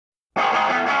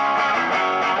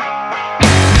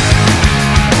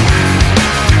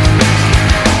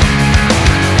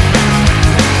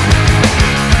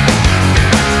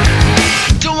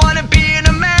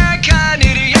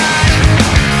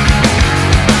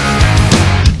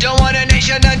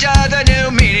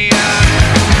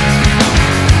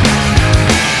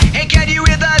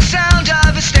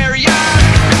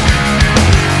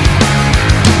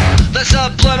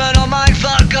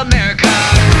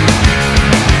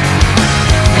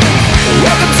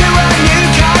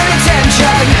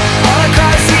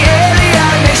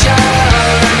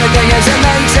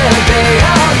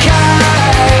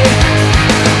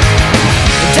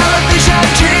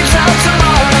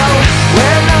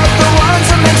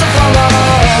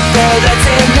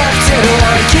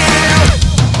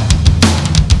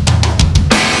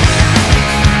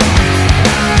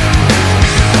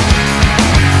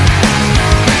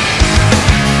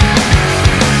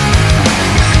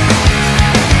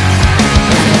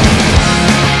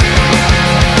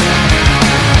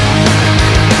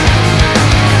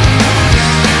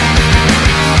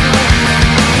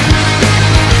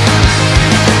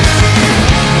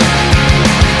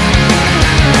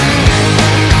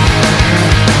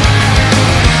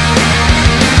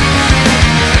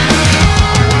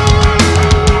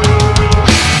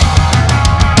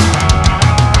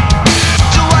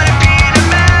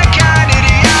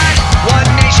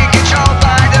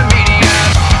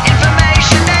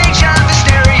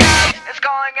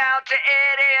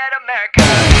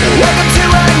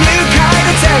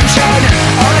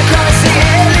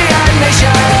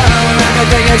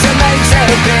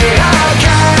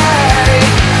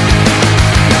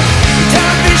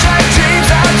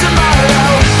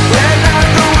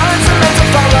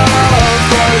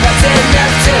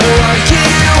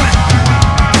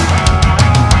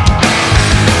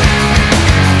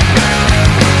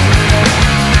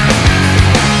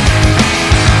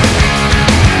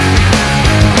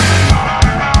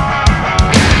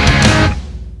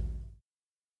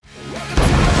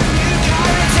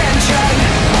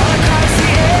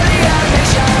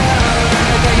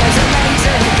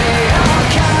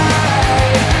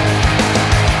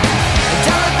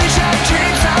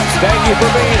Thank you for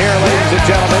being here, ladies and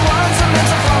gentlemen.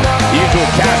 The usual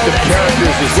cast of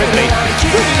characters is with me,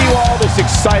 bringing you all this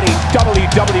exciting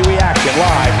WWE action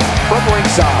live from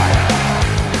ringside.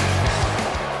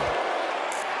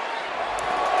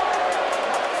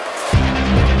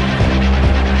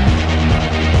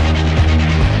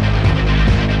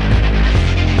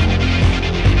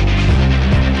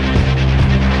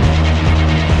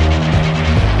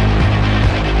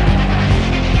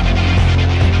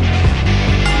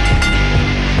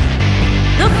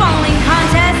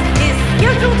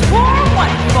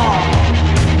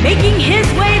 Making his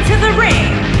way to the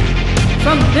ring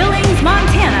from Billings,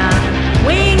 Montana,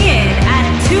 weighing in at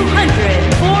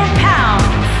 204 pounds,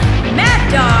 Mad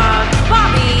Dog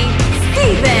Bobby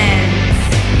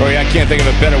Stevens. Oh yeah, I can't think of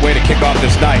a better way to kick off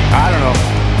this night. I don't know.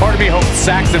 Part of me hoped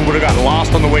Saxton would have gotten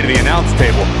lost on the way to the announce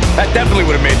table. That definitely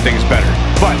would have made things better,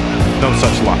 but no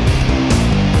such luck.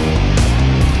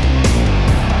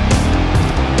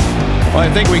 Well, I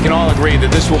think we can all agree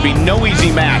that this will be no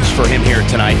easy match for him here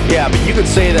tonight. Yeah, but you could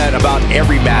say that about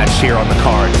every match here on the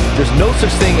card. There's no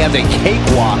such thing as a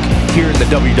cakewalk here in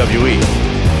the WWE.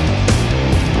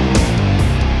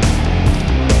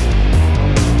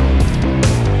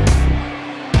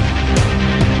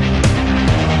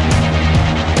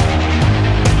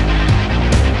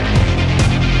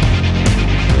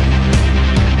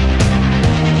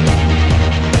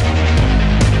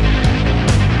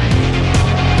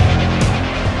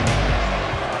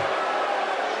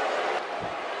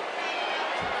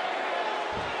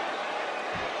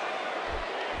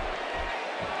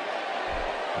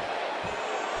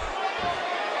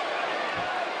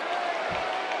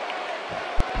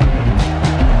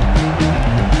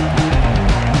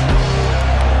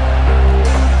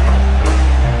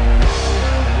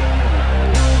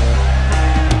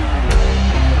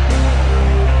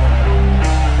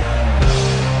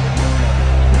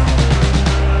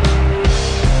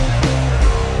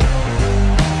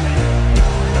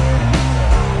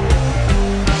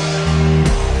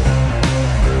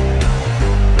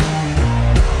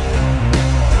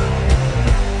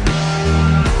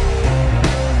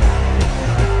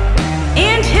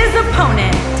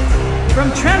 From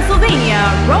Transylvania,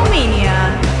 Romania,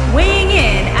 weighing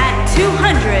in at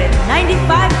 295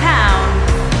 pounds,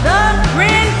 the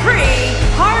Grand Prix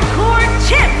Hardcore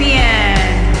Champion,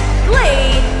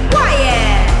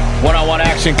 Wyatt. One-on-one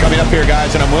action coming up here,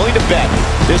 guys, and I'm willing to bet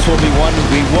this will be one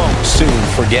we won't soon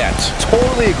forget.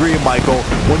 Totally agree, Michael.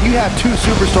 When you have two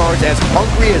superstars as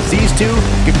hungry as these two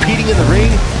competing in the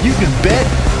ring, you can bet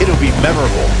it'll be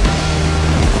memorable.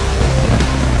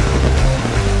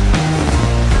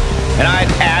 And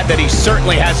I'd add that he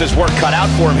certainly has his work cut out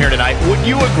for him here tonight. Would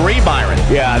you agree, Byron?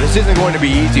 Yeah, this isn't going to be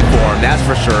easy for him, that's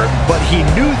for sure. But he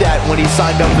knew that when he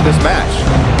signed up for this match.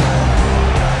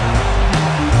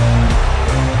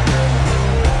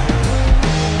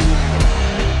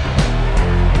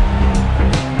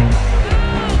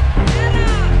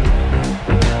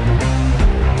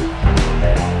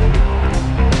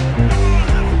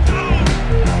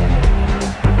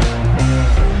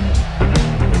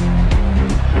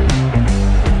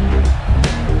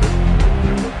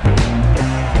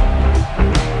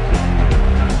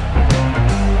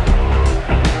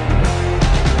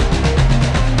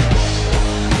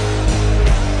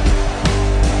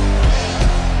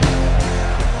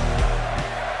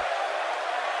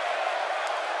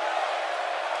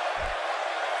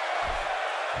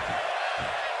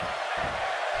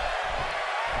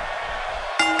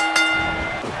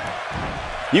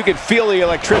 You can feel the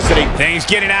electricity. Things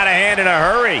getting out of hand in a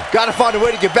hurry. Got to find a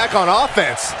way to get back on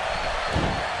offense.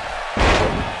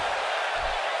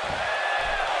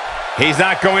 He's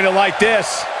not going to like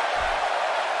this.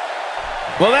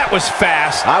 Well, that was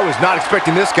fast. I was not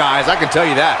expecting this, guys. I can tell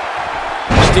you that.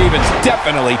 Stevens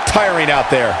definitely tiring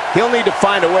out there. He'll need to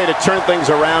find a way to turn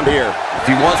things around here. If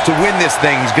he wants to win this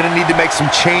thing, he's going to need to make some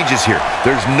changes here.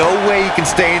 There's no way he can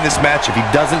stay in this match if he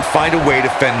doesn't find a way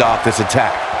to fend off this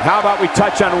attack. How about we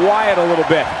touch on Wyatt a little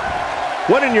bit?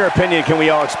 What, in your opinion, can we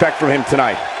all expect from him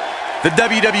tonight? The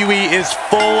WWE is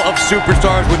full of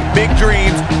superstars with big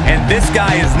dreams, and this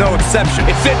guy is no exception.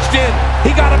 It's cinched in.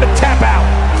 He got him to tap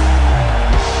out.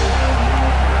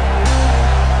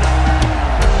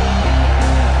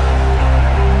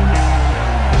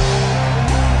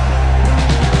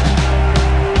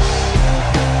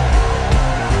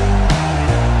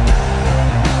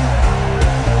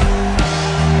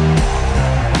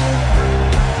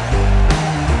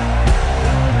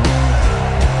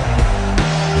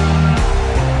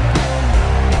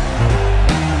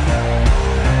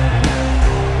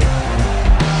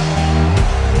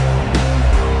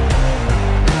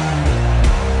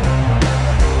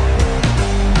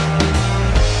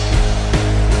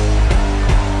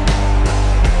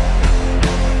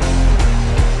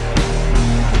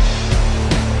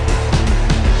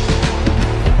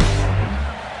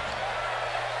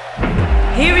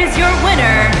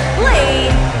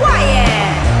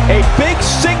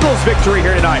 his victory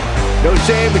here tonight. No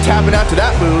shame in tapping out to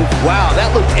that move. Wow,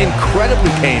 that looked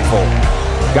incredibly painful.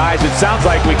 Guys, it sounds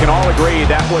like we can all agree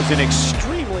that was an extremely...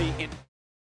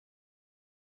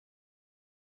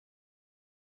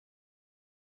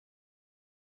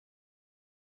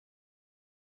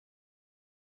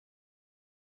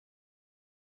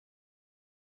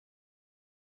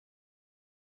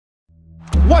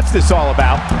 What's this all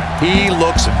about? He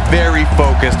looks very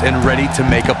focused and ready to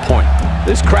make a point.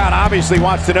 This crowd obviously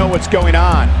wants to know what's going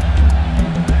on.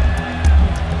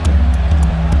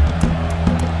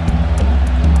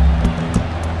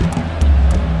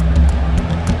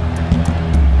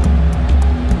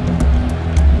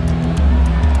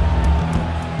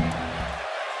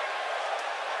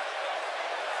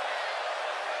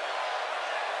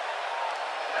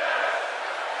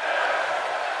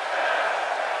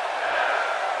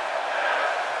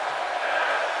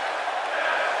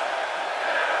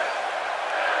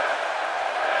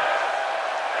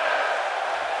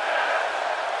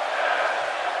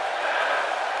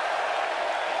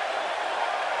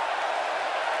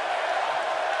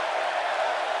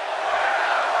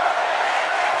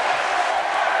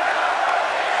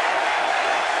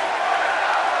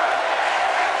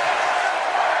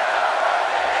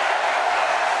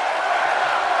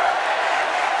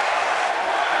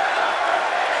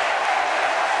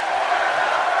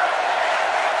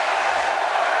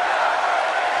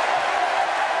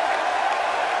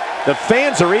 The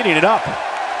fans are eating it up.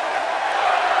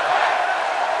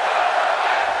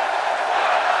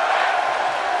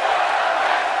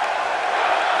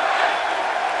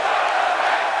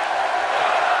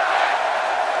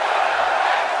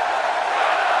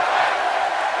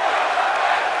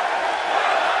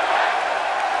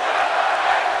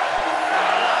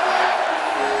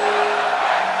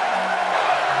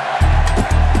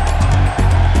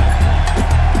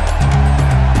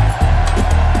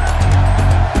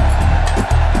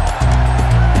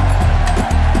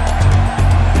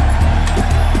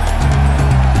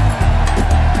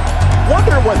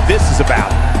 What this is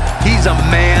about. He's a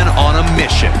man on a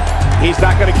mission. He's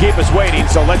not going to keep us waiting,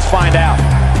 so let's find out.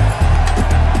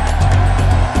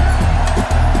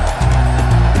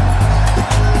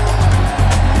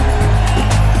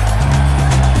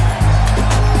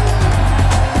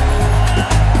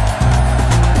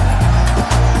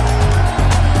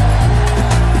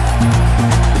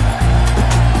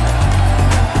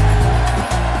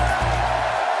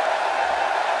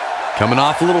 Coming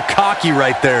off a little cocky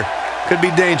right there. Could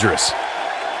be dangerous.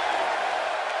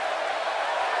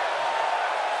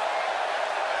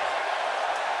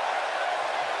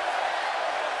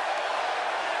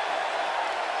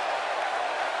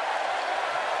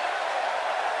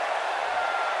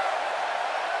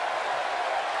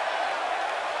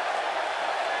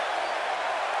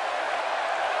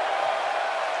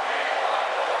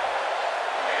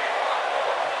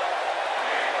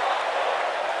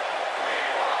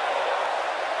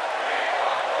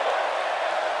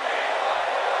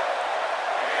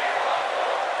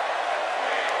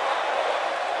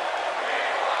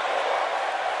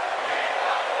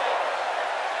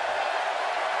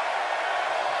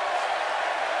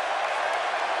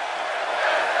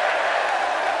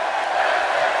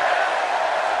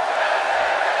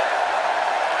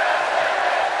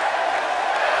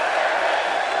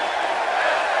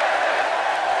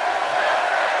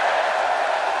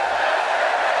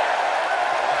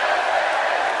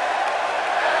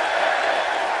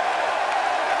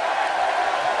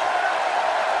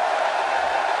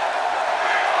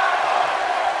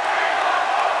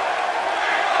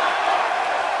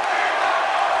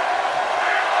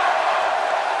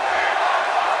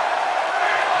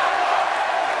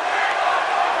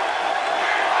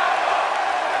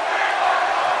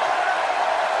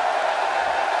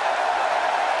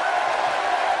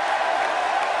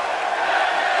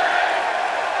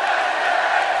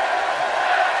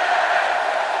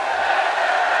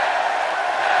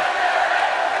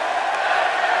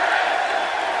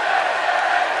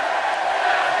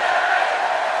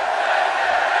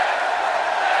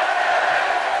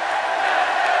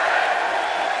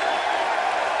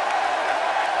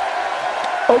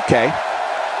 Okay.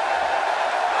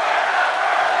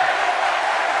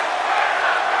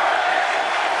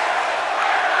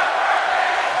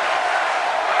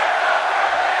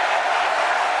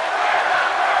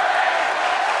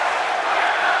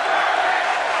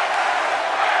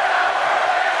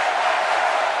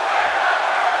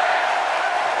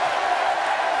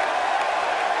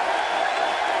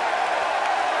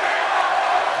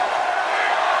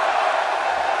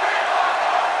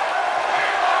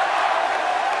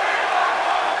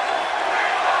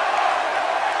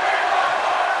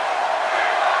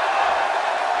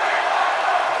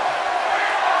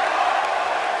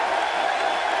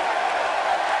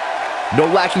 No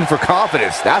lacking for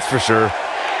confidence, that's for sure.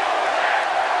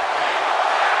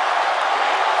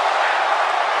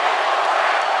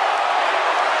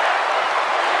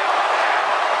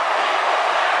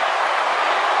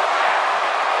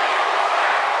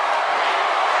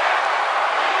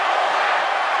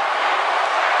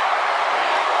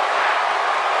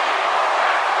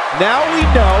 Now we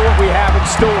know what we have in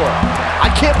store. I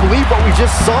can't believe what we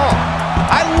just saw.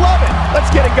 I love it.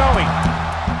 Let's get it going.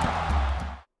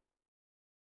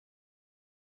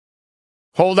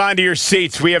 Hold on to your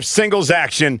seats. We have singles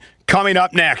action coming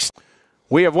up next.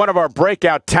 We have one of our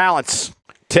breakout talents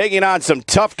taking on some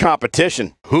tough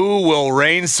competition. Who will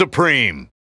reign supreme?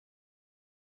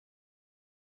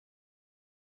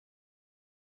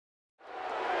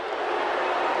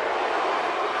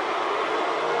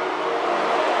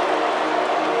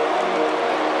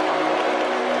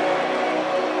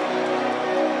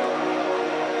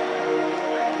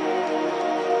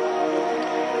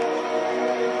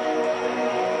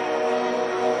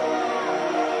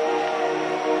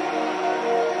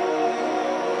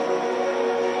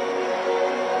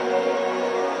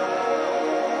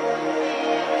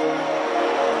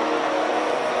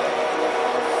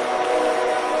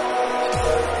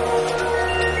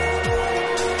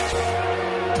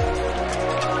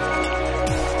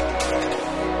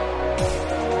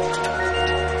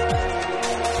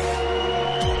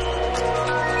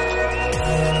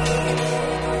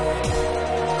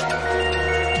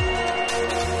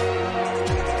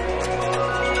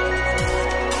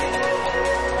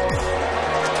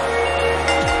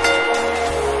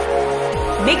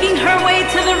 Making her way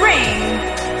to the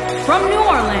ring, from New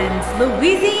Orleans,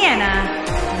 Louisiana,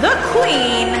 the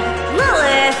Queen,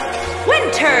 Lilith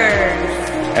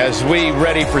Winters. As we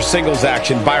ready for singles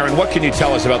action, Byron, what can you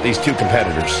tell us about these two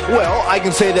competitors? Well, I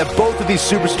can say that both of these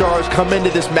superstars come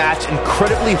into this match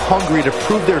incredibly hungry to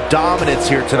prove their dominance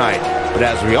here tonight. But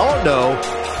as we all know,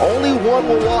 only one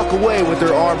will walk away with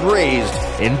their arm raised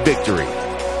in victory.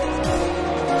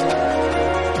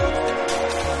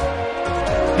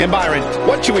 And Byron,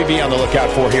 what should we be on the lookout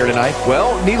for here tonight?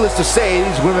 Well, needless to say,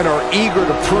 these women are eager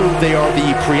to prove they are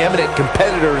the preeminent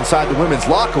competitor inside the women's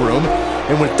locker room.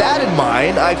 And with that in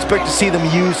mind, I expect to see them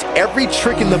use every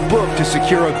trick in the book to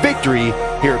secure a victory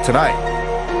here tonight.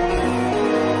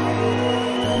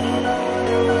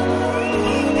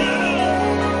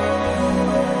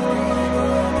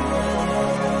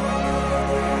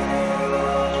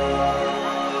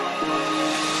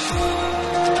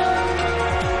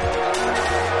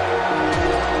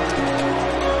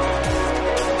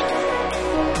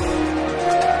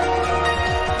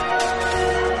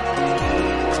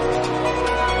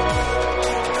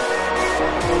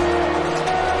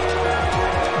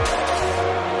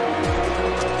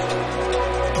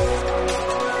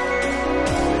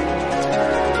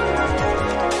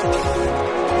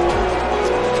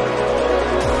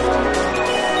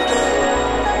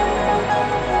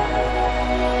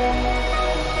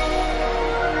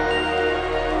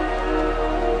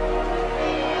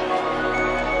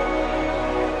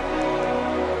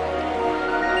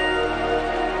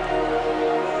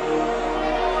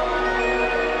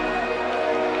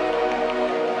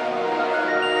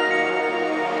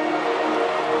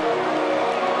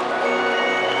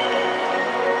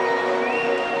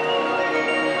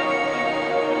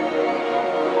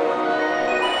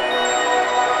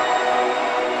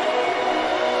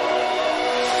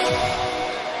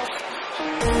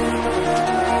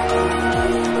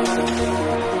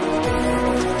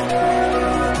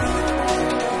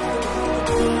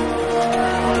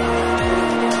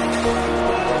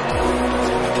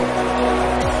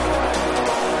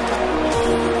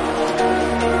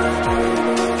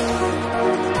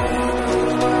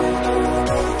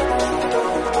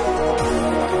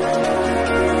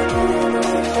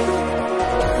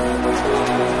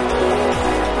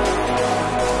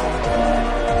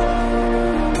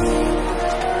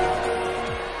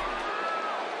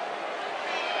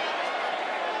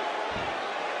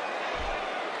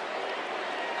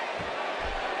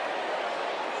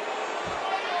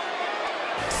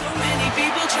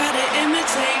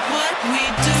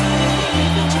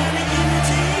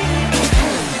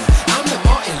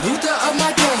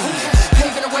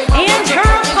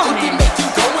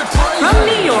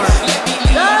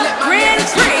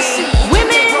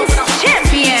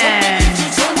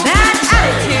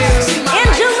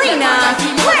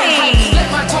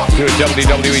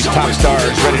 WWE's top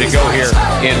stars ready to go here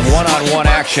in one-on-one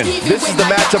action. This is the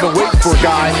match I've been waiting for,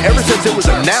 guys. Ever since it was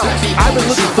announced, I've been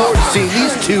looking forward to seeing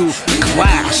these two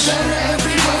clash.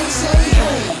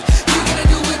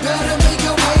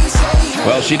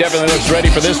 Well, she definitely looks ready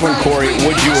for this one, Corey.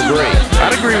 Would you agree?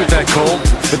 I'd agree with that, Cole.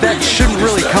 But that shouldn't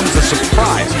really come as a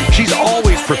surprise. She's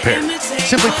always prepared.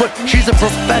 Simply put, she's a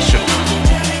professional.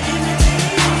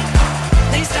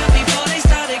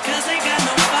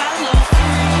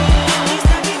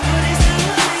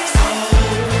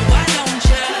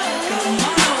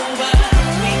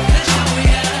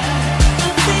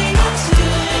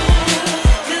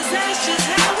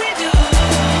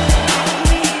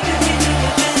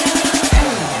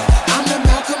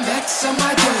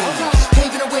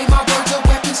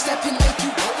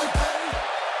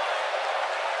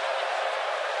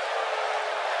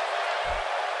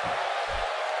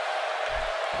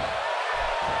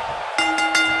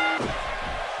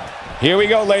 Here we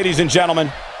go, ladies and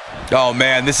gentlemen. Oh,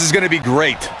 man, this is going to be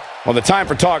great. Well, the time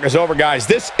for talk is over, guys.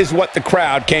 This is what the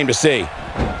crowd came to see.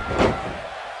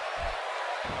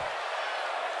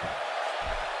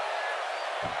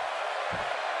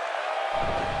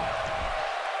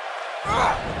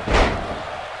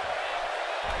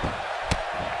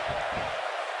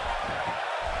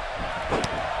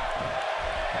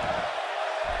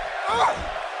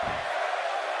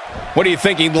 What are you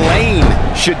thinking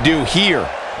Lane should do here?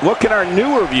 What can our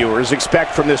newer viewers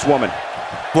expect from this woman?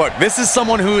 Look, this is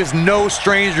someone who is no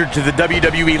stranger to the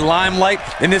WWE limelight,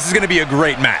 and this is going to be a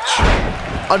great match.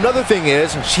 Another thing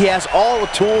is, she has all the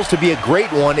tools to be a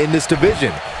great one in this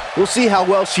division. We'll see how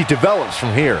well she develops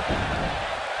from here.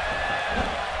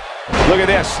 Look at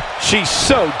this. She's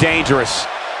so dangerous.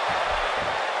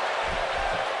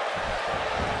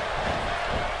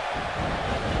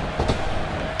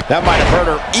 That might have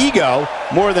hurt her ego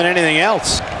more than anything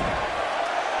else.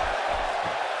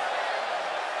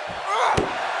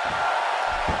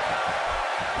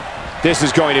 This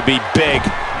is going to be big,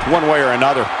 one way or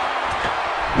another.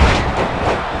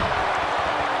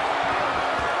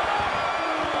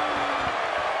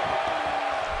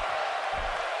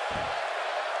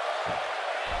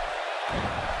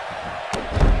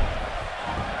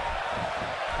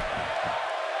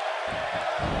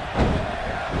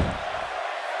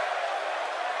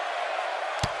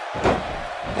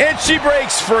 And she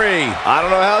breaks free. I don't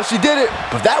know how she did it,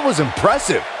 but that was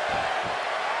impressive.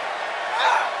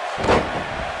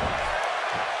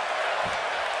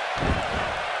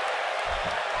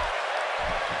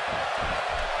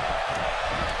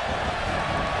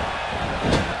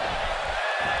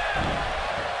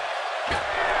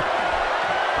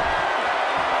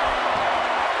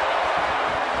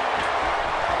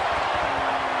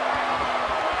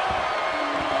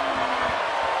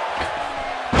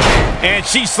 And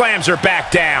she slams her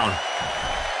back down.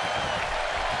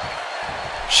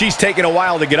 She's taking a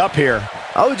while to get up here.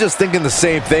 I was just thinking the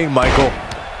same thing, Michael.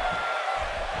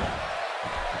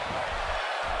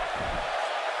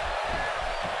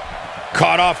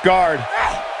 Caught off guard.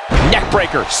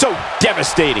 Neckbreaker, so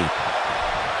devastating.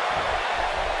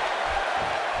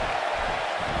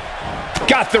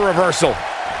 Got the reversal.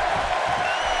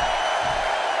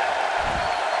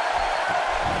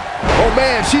 Oh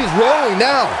man, she's rolling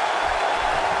now.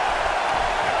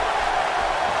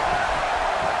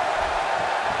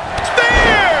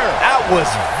 Was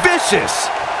vicious.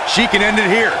 She can end it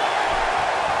here.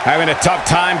 Having a tough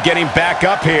time getting back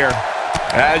up here.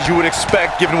 As you would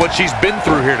expect, given what she's been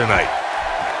through here tonight.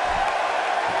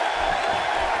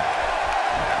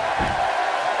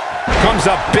 Comes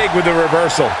up big with the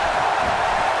reversal.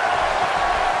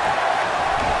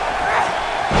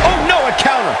 Oh no, a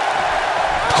counter.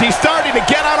 She's starting to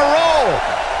get on a roll.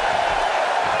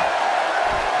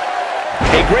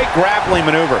 A great grappling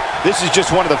maneuver. This is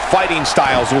just one of the fighting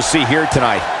styles we'll see here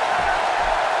tonight.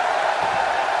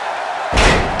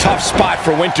 Tough spot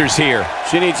for Winters here.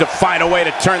 She needs to find a way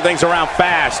to turn things around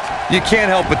fast. You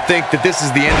can't help but think that this is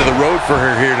the end of the road for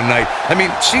her here tonight. I mean,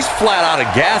 she's flat out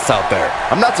of gas out there.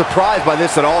 I'm not surprised by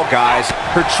this at all, guys.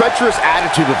 Her treacherous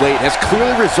attitude of late has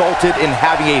clearly resulted in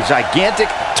having a gigantic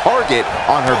target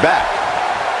on her back.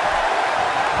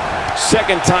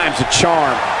 Second time's a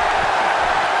charm.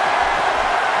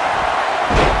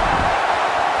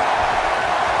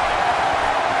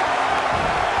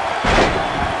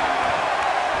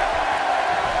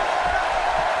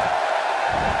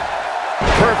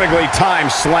 Perfectly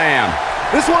timed slam.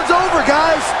 This one's over,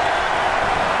 guys.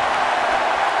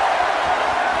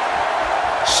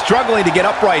 Struggling to get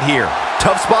upright here.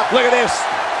 Tough spot. Look at this.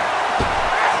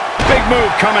 Big move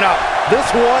coming up. This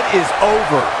one is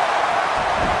over.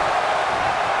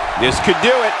 This could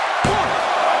do it. 1,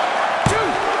 2,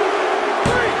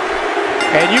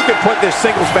 3. And you could put this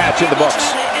singles match in the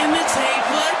books.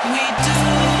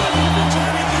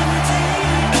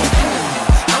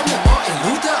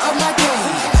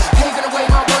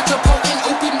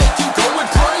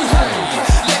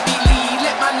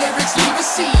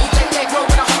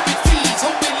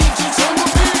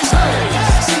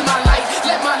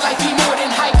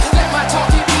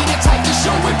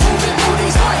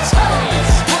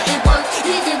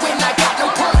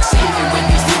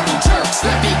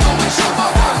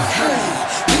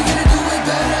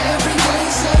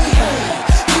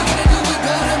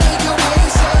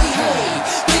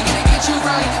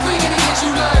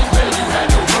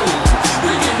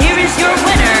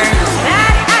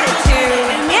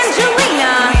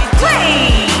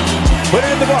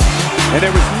 and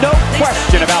there was no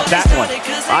question about that one.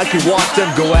 I could watch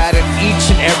them go at it each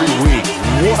and every week.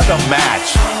 What a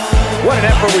match. What an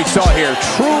effort we saw here.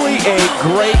 Truly a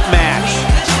great match.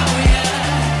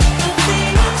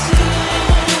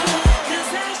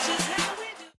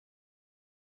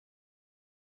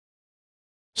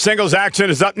 Singles action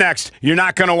is up next. You're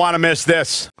not going to want to miss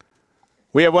this.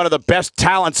 We have one of the best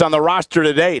talents on the roster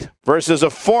to date versus a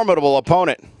formidable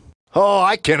opponent. Oh,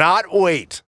 I cannot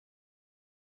wait.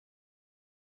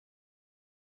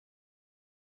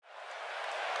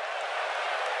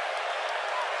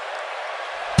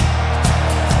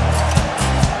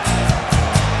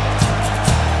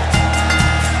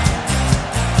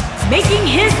 Making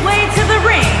his way to the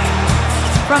ring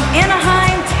from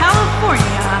Anaheim,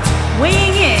 California,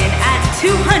 weighing in at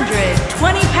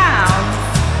 220 pounds,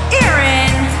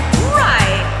 Aaron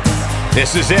Wright.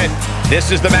 This is it.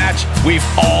 This is the match we've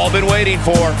all been waiting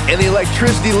for. And the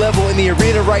electricity level in the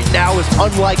arena right now is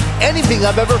unlike anything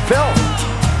I've ever felt.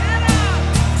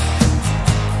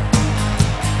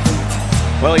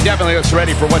 Well, he definitely looks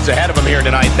ready for what's ahead of him here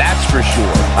tonight, that's for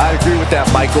sure. I agree with that,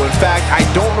 Michael. In fact, I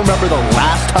don't remember the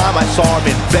last time I saw him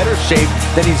in better shape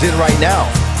than he's in right now.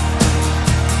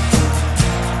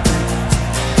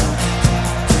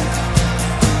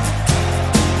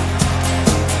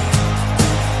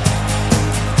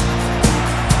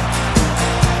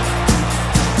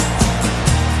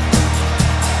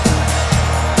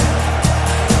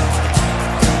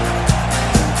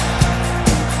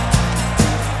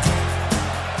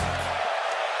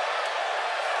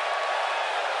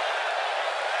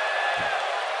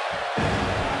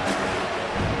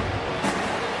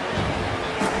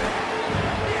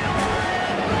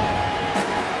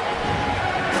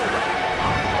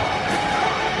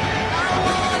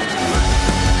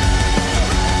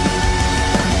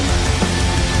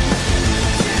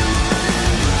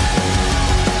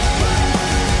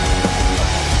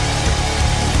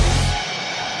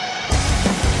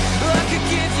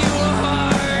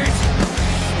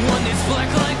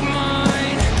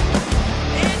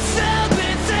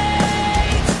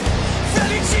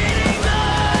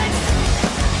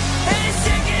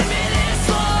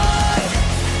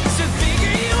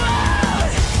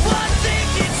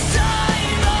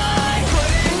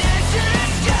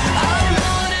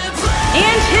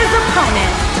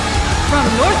 From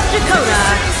North Dakota,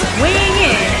 weighing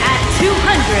in at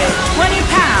 220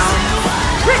 pounds,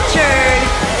 Richard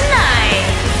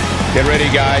Knight. Get ready,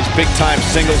 guys. Big-time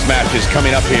singles matches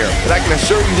coming up here. And I can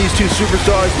assure you these two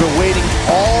superstars have been waiting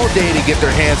all day to get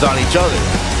their hands on each other.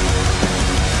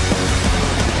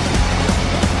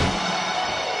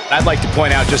 I'd like to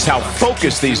point out just how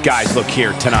focused these guys look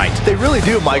here tonight. They really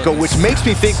do, Michael, which makes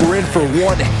me think we're in for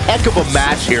one heck of a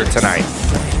match here tonight.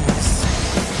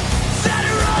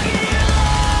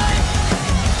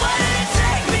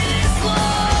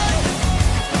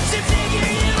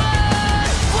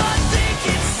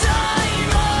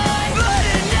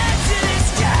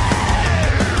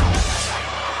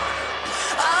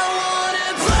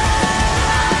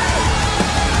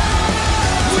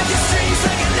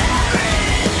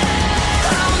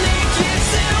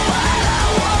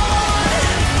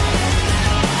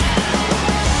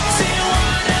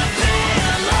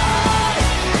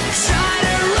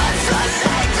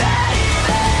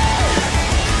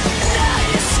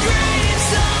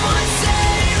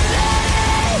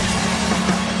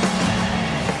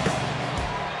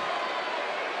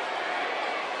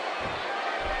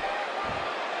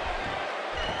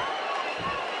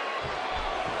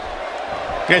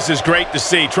 This is great to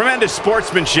see. Tremendous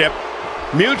sportsmanship,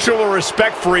 mutual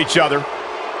respect for each other.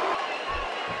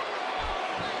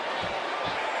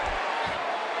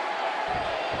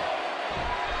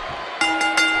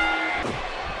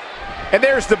 And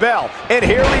there's the bell. And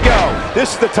here we go.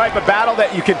 This is the type of battle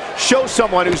that you can show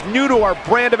someone who's new to our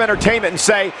brand of entertainment and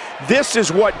say, this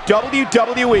is what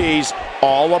WWE's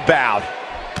all about.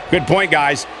 Good point,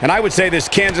 guys. And I would say this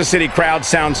Kansas City crowd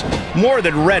sounds more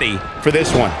than ready for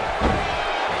this one.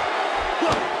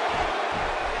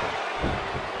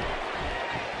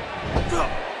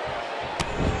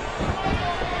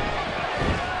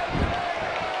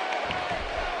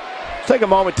 Take a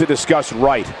moment to discuss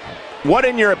Wright. What,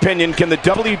 in your opinion, can the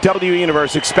WWE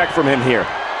Universe expect from him here?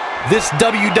 This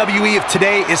WWE of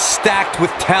today is stacked with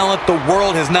talent the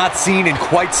world has not seen in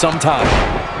quite some time.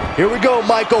 Here we go,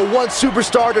 Michael. One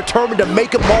superstar determined to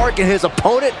make a mark, and his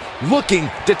opponent looking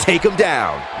to take him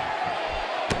down.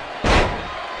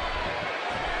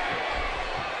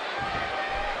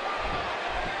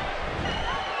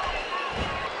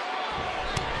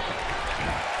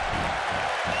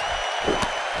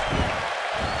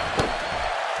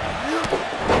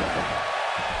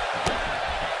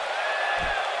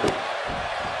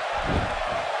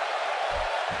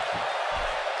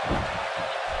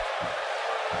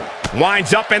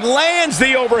 Winds up and lands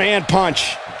the overhand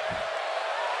punch.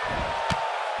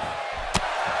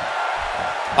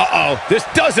 Uh-oh, this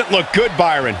doesn't look good,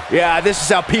 Byron. Yeah, this is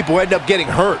how people end up getting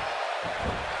hurt.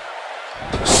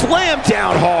 Slammed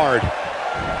down hard.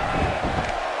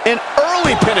 An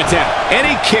early pin attempt, and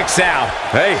he kicks out.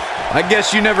 Hey, I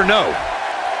guess you never know.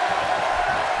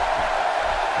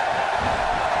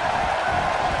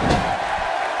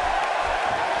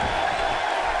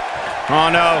 Oh,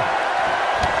 no.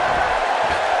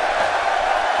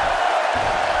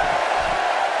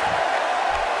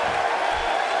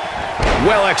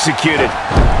 Well executed.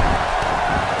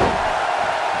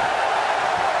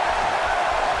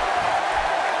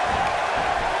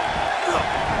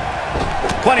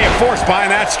 Plenty of force behind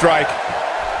that strike.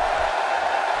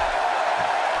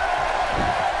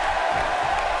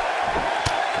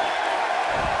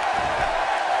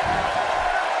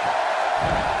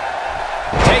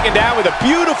 Taken down with a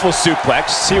beautiful suplex.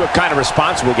 See what kind of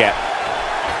response we'll get.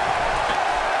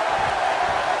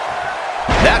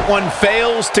 That one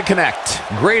fails to connect.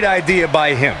 Great idea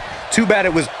by him. Too bad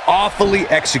it was awfully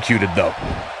executed, though.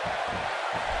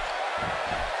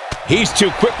 He's too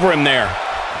quick for him there.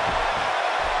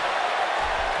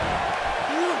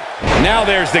 Now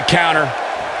there's the counter.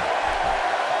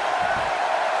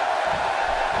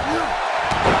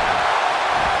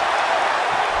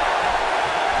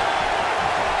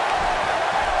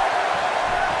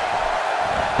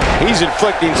 He's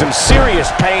inflicting some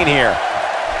serious pain here.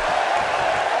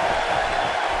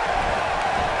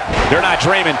 They're not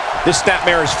dreaming. This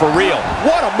snapmare is for real.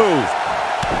 What a move.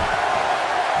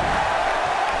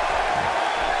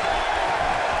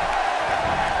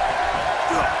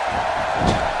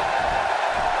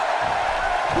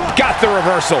 Got the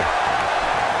reversal.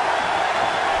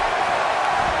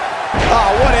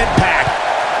 Oh, what impact.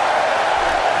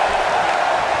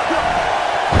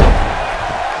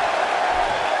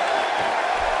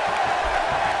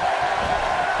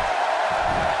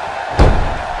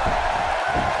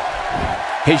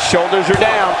 His shoulders are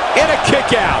down, and a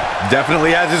kick out.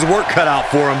 Definitely has his work cut out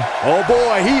for him. Oh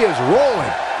boy, he is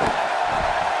rolling.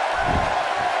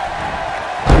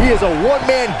 He is a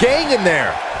one-man gang in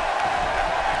there.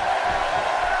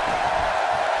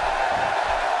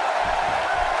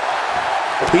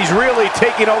 He's really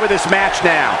taking over this match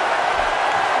now.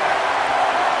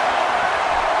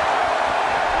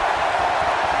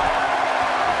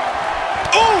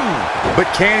 Ooh!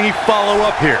 But can he follow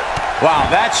up here? Wow,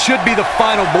 that should be the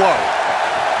final blow.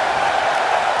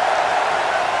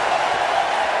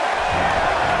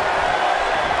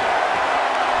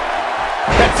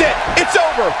 That's it. It's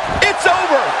over. It's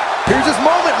over. Here's his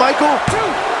moment, Michael. 2,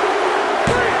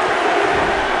 3.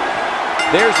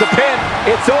 There's the pin.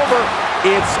 It's over.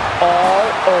 It's all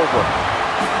over.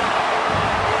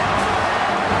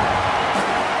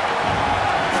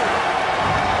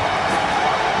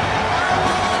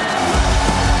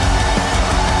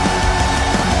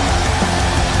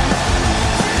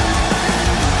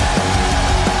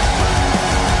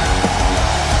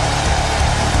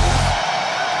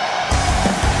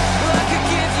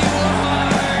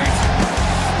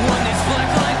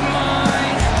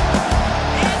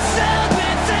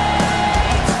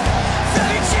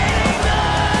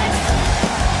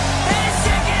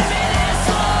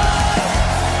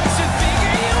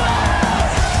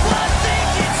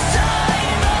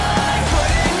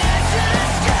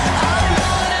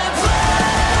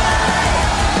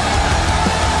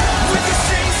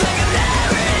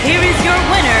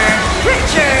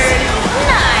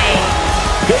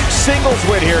 Singles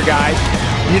win here, guys.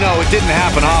 You know, it didn't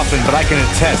happen often, but I can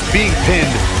attest, being pinned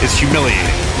is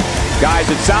humiliating. Guys,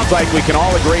 it sounds like we can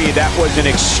all agree that was an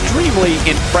extremely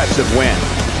impressive win.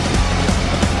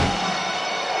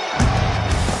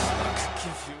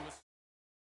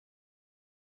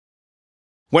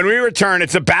 When we return,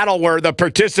 it's a battle where the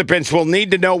participants will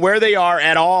need to know where they are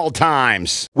at all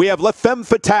times. We have Les Femmes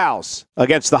Fatales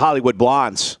against the Hollywood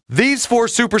Blondes. These four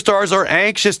superstars are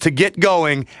anxious to get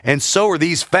going, and so are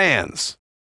these fans.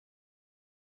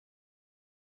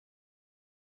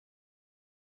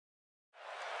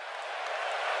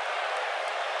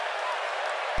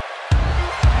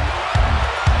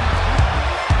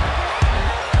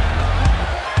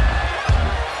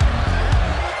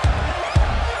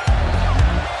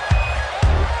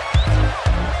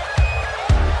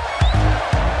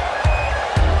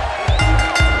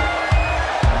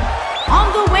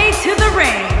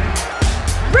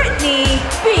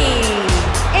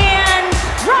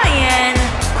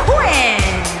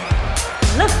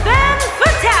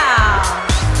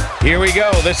 Here we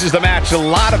go. This is the match a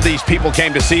lot of these people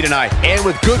came to see tonight. And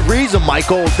with good reason,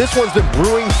 Michael. This one's been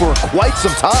brewing for quite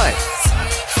some time.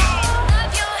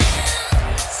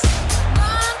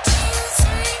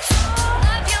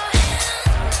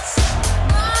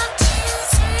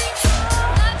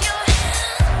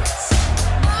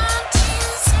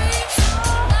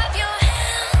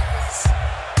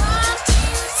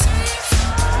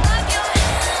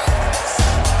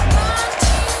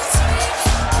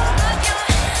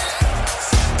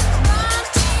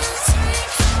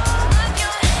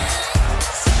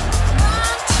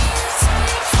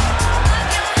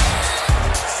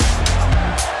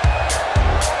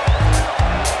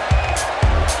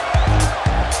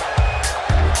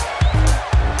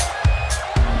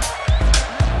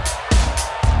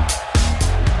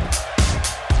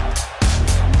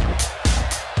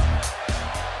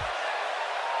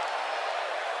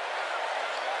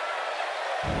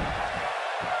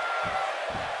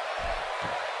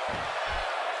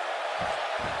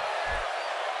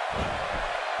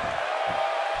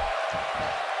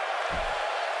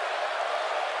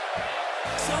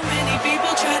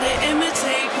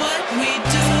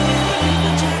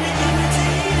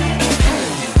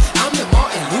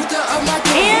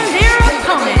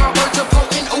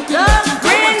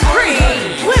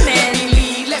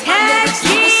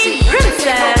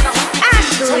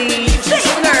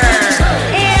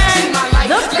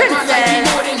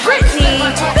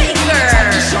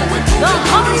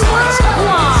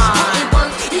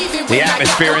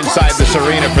 atmosphere inside this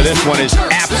arena for this one is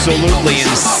absolutely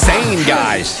insane,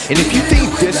 guys. And if you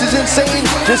think this is insane,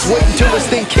 just wait until this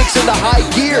thing kicks into high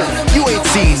gear. You ain't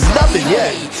seen nothing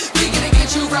yet. We gonna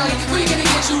get you right, we gonna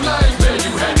get you live, man,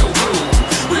 you had no room.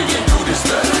 We can do this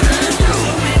better than you.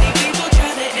 So many people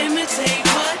try to imitate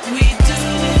what we do.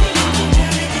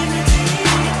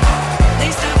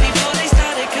 They stop before they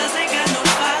started cause they got no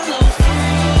follow through.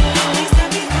 They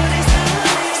stop before they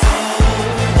started. So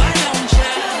why don't ya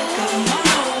come on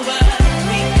over?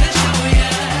 We can show ya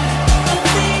a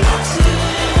thing or two.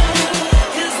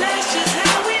 Cause that's just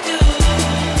how we do.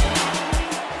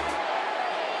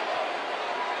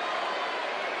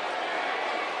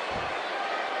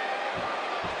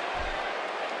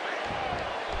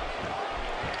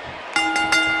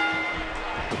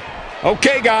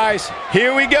 Okay, guys,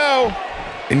 here we go.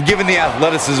 And given the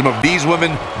athleticism of these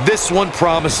women, this one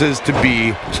promises to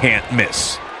be can't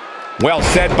miss. Well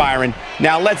said, Byron.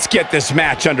 Now let's get this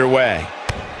match underway.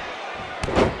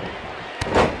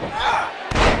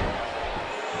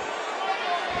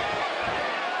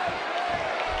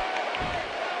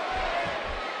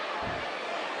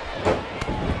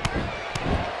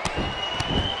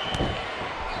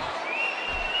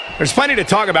 There's plenty to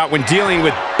talk about when dealing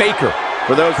with Baker.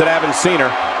 For those that haven't seen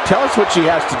her, tell us what she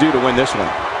has to do to win this one.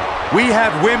 We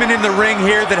have women in the ring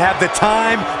here that have the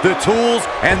time, the tools,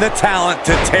 and the talent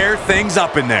to tear things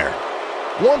up in there.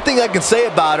 One thing I can say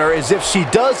about her is if she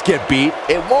does get beat,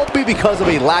 it won't be because of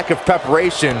a lack of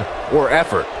preparation or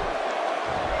effort.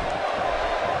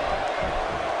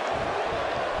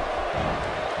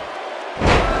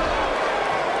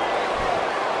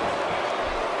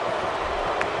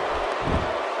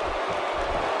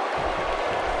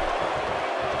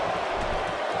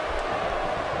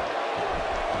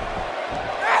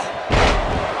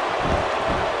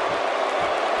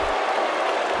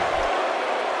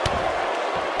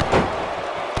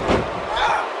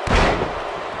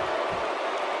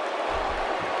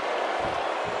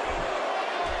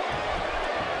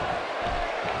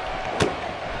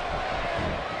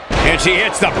 And she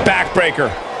hits the backbreaker.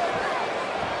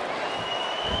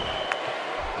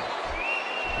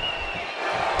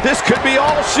 This could be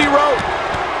all she wrote.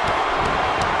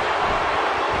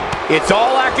 It's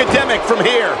all academic from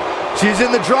here. She's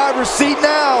in the driver's seat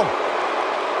now.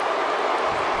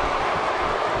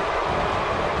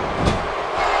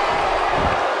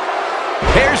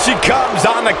 Here she comes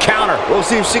on the counter. We'll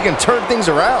see if she can turn things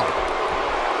around.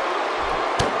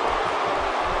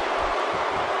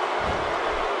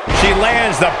 She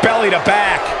lands the belly to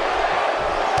back.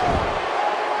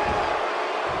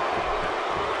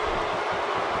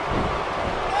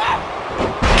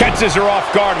 Catches her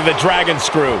off guard with a dragon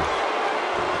screw.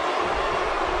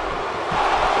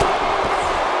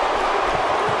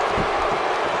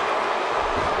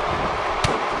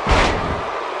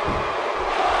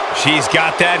 She's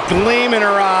got that gleam in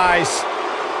her eyes.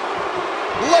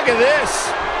 Look at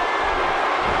this.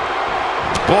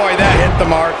 Boy, that hit the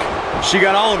mark. She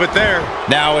got all of it there.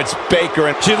 Now it's Baker,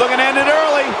 and she's looking to end it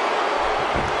early.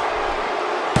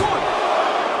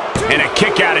 And a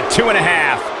kick out at 2.5.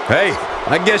 Hey,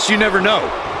 I guess you never know.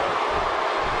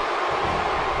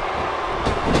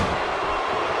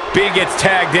 B gets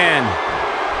tagged in.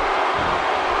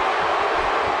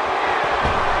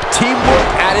 Teamwork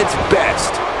at its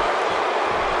best.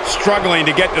 Struggling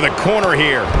to get to the corner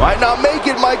here. Might not make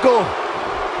it, Michael.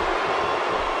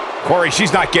 Corey,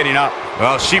 she's not getting up.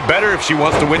 Well, she better if she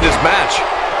wants to win this match.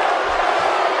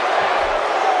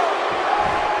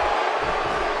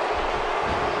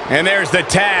 And there's the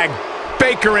tag.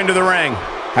 Baker into the ring.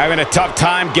 Having a tough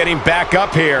time getting back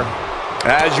up here.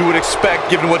 As you would expect,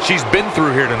 given what she's been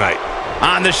through here tonight.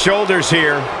 On the shoulders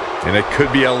here. And it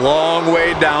could be a long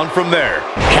way down from there.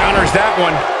 Counters that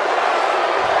one.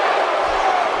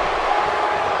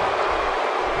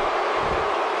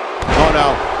 Oh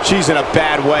no, she's in a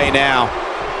bad way now.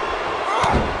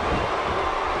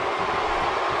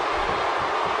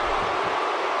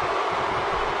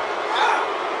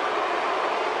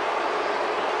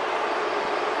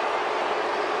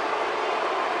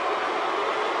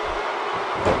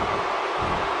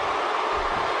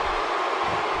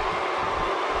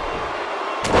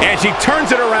 And she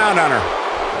turns it around on her.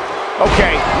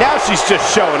 Okay, now she's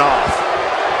just showing off.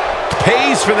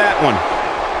 Pays for that one.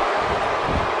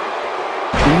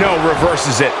 No,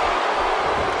 reverses it.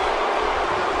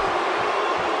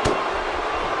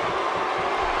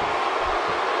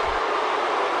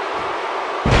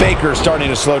 Baker's starting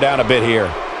to slow down a bit here.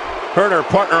 Her and her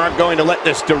partner aren't going to let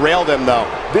this derail them, though.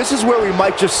 This is where we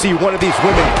might just see one of these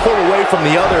women pull away from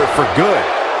the other for good.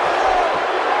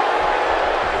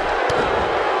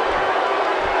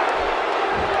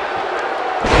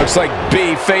 Looks like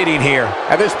B fading here.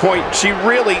 At this point, she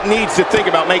really needs to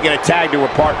think about making a tag to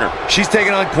her partner. She's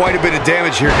taking on quite a bit of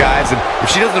damage here, guys, and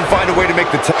if she doesn't find a way to make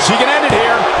the tag... She can end it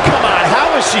here. Come on,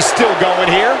 how is she still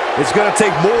going here? It's going to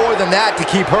take more than that to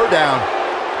keep her down.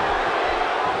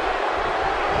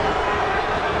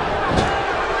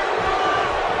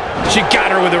 She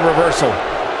got her with a reversal.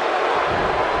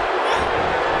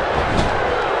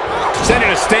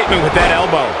 Sending a statement with that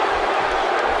elbow.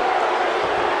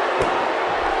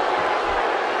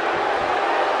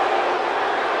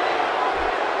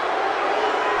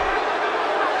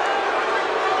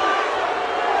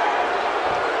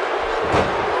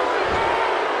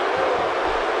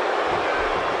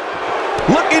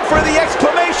 Looking for the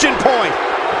exclamation point.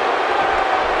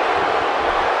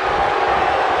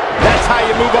 That's how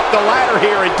you move up the ladder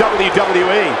here in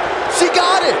WWE. She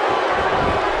got it.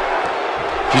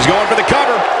 She's going for the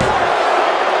cover.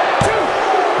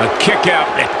 A kick out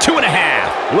at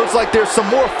 2.5. Looks like there's some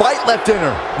more fight left in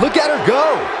her. Look at her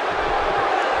go.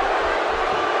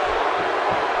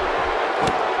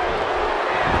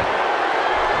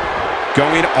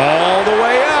 Going all the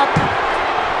way up.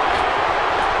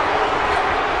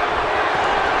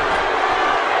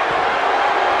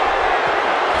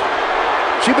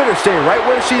 She better stay right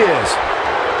where she is.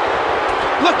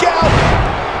 Look out!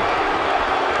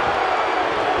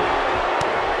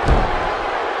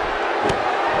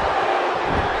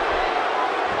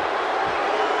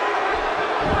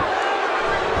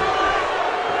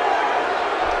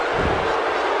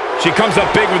 She comes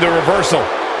up big with a reversal.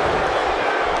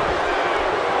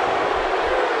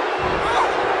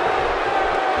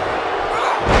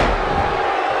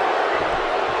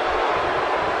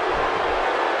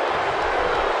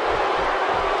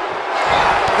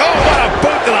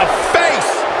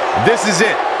 This is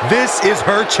it. This is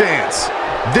her chance.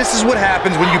 This is what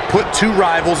happens when you put two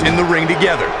rivals in the ring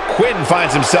together. Quinn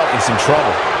finds himself in some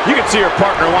trouble. You can see her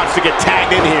partner wants to get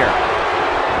tagged in here.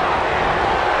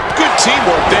 Good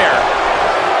teamwork there.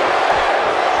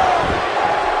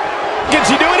 Can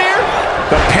she do it here?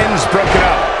 The pin's broken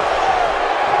up.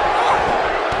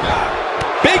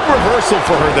 Big reversal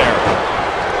for her there.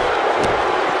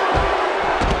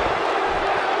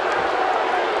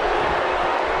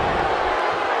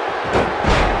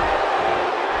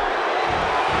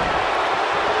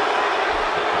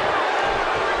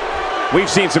 We've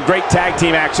seen some great tag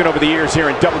team action over the years here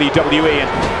in WWE, and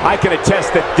I can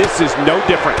attest that this is no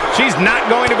different. She's not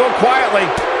going to go quietly.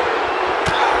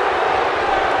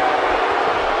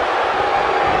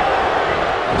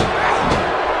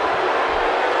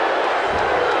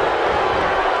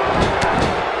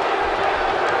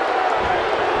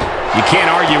 You can't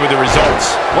argue with the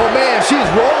results. Oh man, she's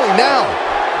rolling now.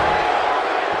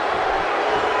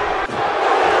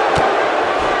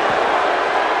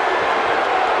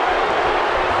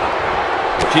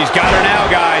 She's got her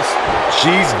now, guys.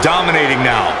 She's dominating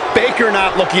now. Baker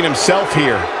not looking himself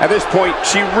here. At this point,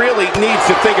 she really needs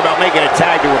to think about making a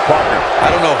tag to her partner.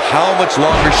 I don't know how much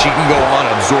longer she can go on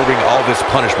absorbing all this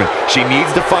punishment. She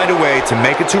needs to find a way to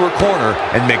make it to her corner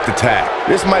and make the tag.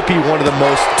 This might be one of the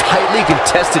most tightly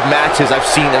contested matches I've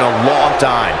seen in a long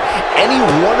time. Any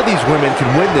one of these women can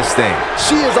win this thing.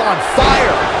 She is on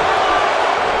fire.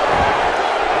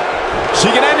 She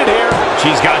can end it here.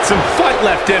 She's got some fight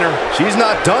left in her. She's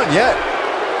not done yet.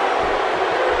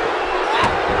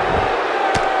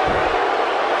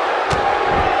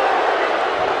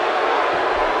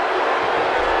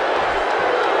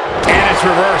 And it's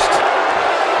reversed.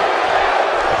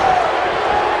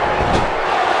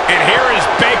 And here is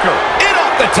Baker in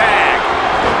off the tag.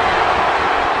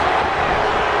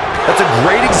 That's a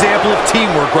great example of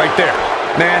teamwork right there.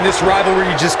 Man, this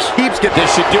rivalry just keeps getting...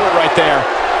 This should do it right there.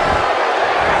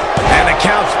 And the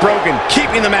count's broken,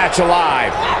 keeping the match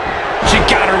alive. She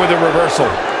got her with a reversal.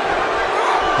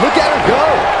 Look at her go.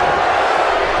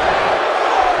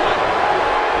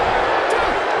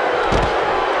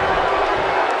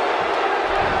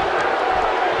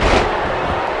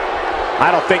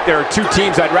 I don't think there are two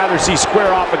teams I'd rather see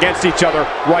square off against each other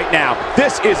right now.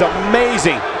 This is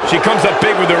amazing. She comes up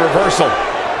big with a reversal.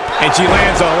 And she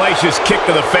lands a hellacious kick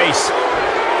to the face.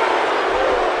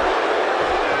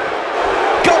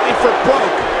 For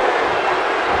broke.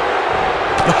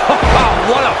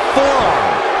 What a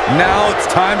forearm. Now it's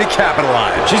time to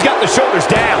capitalize. She's got the shoulders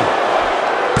down.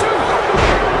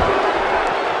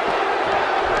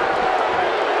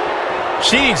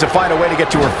 She needs to find a way to get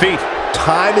to her feet.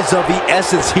 Time is of the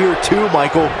essence here too,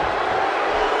 Michael.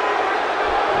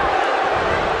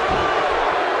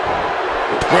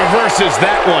 Reverses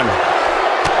that one.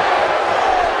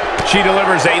 She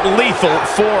delivers a lethal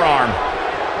forearm.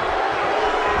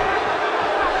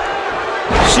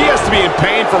 She has to be in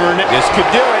pain from her neck. This could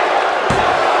do it.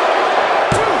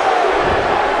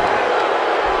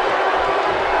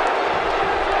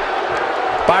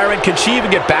 Byron, can she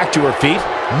even get back to her feet?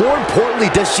 More importantly,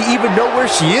 does she even know where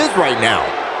she is right now?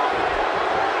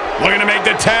 Looking to make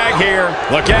the tag here.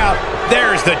 Look out.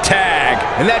 There's the tag.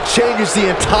 And that changes the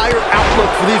entire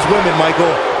outlook for these women,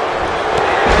 Michael.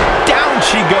 Down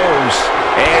she goes.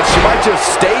 And she might just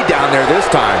stay down there this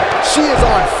time. She is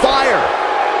on fire.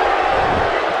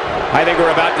 I think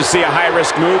we're about to see a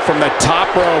high-risk move from the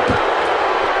top rope.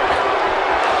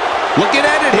 Looking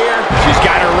at it here. She's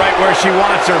got her right where she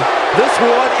wants her. This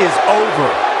one is over.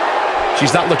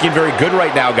 She's not looking very good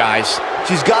right now, guys.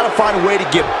 She's got to find a way to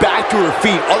get back to her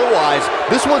feet. Otherwise,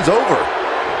 this one's over.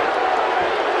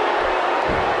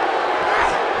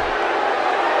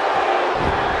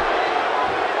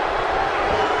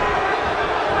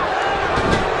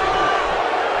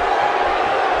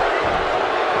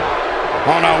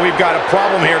 Oh, no, we've got a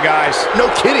problem here, guys.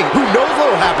 No kidding. Who knows what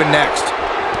will happen next?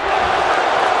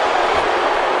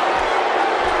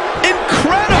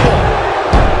 Incredible!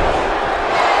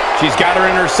 She's got her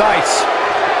in her sights.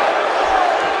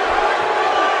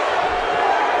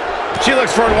 She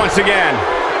looks for it once again.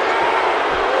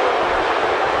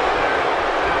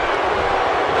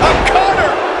 A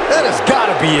cutter! That has got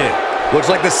to be it. Looks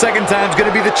like the second time's going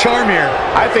to be the charm here.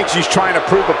 I think she's trying to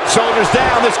prove it. Shoulders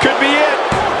down. This could be it.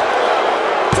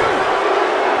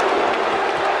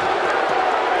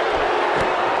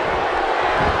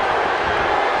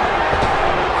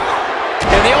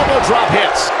 And the elbow drop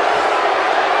hits.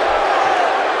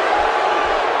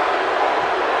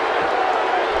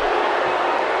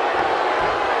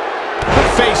 The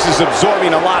face is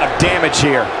absorbing a lot of damage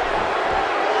here.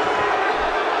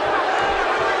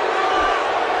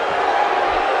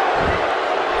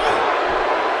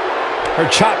 Her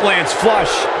chop lands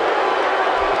flush.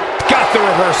 Got the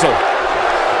reversal.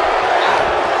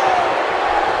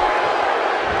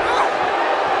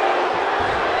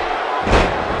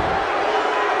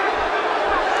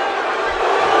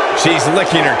 She's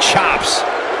licking her chops.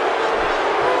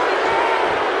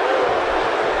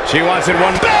 She wants it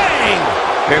one. Bang!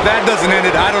 If that doesn't end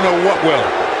it, I don't know what will.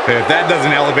 If that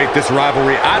doesn't elevate this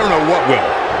rivalry, I don't know what will.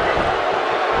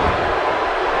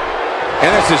 And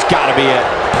this has got to be it.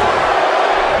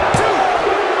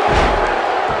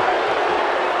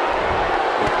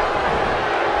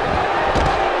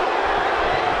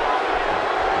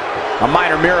 A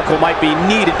minor miracle might be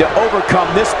needed to overcome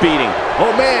this beating. Oh,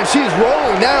 man, she's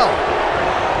rolling now.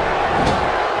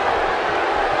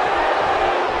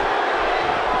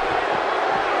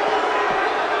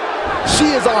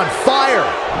 She is on fire.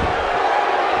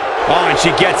 Oh, and she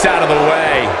gets out of the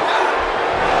way.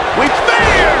 We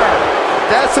fear!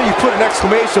 That's how you put an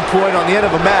exclamation point on the end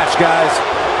of a match, guys.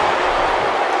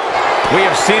 We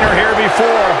have seen her here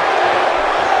before.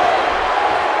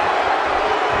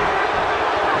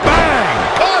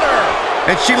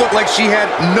 And she looked like she had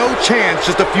no chance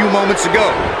just a few moments ago.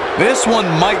 This one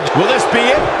might... Will this be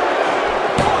it?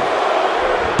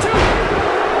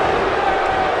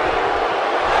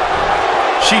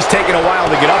 She's taking a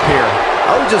while to get up here.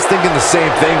 I was just thinking the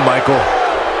same thing, Michael.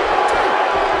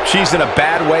 She's in a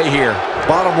bad way here.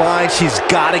 Bottom line, she's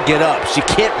got to get up. She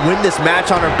can't win this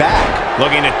match on her back.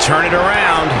 Looking to turn it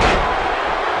around.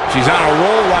 She's on a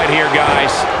roll right here,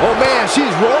 guys. Oh, man,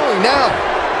 she's rolling now.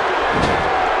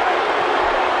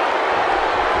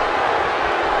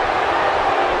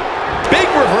 Big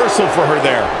reversal for her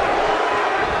there.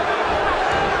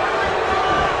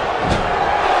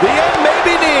 The end may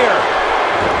be near.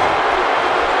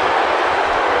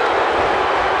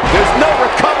 There's no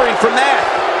recovering from that.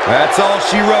 That's all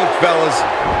she wrote, fellas.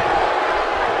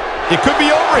 It could be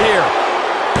over here.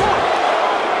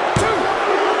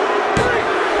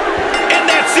 And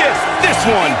that's it. This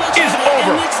one is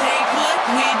over.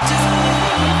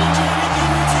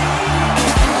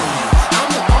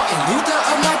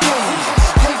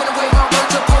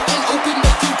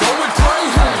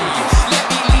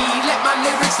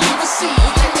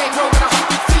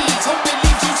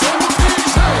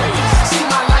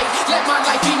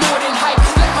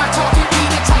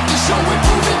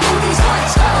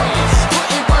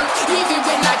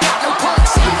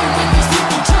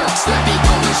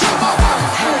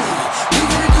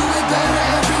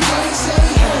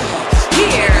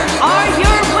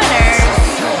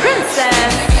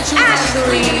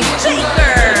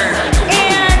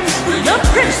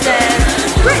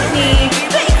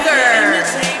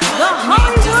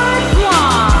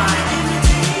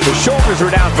 Shoulders are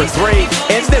down for 3,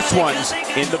 and this one's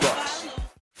in the books.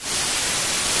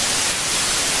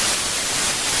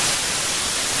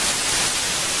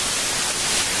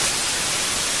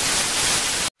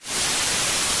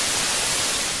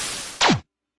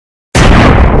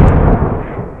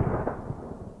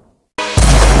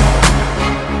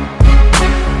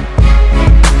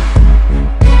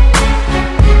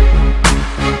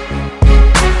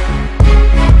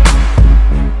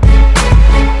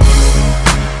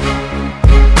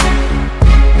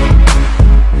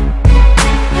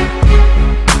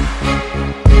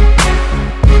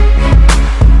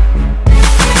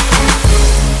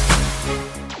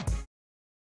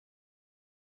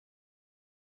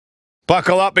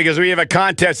 Buckle up because we have a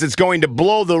contest that's going to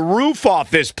blow the roof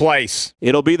off this place.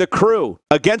 It'll be the Crew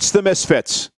against the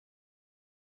Misfits.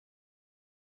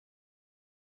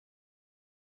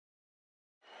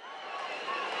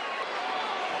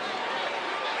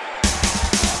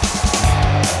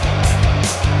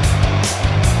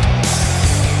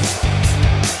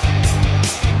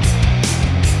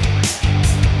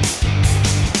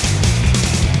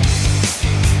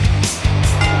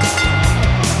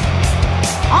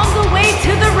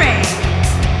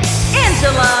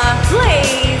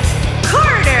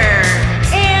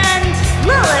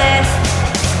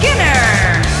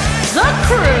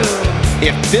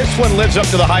 If this one lives up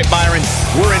to the hype, Byron,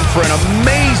 we're in for an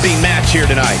amazing match here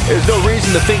tonight. There's no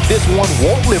reason to think this one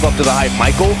won't live up to the hype,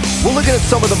 Michael. We're looking at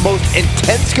some of the most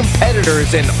intense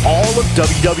competitors in all of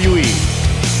WWE.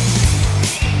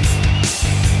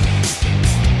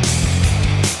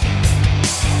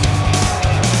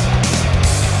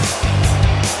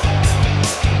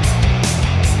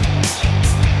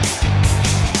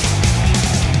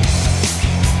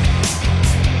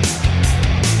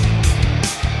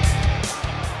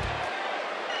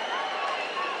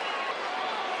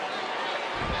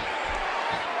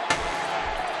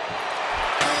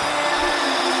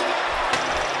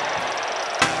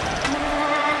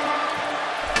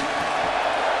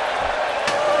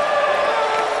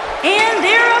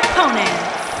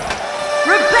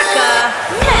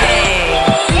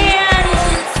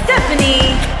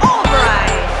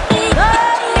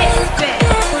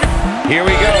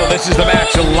 This is the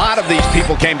match a lot of these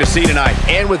people came to see tonight.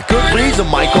 And with good reason,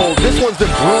 Michael. This one's been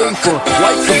brewing for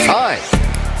quite some time.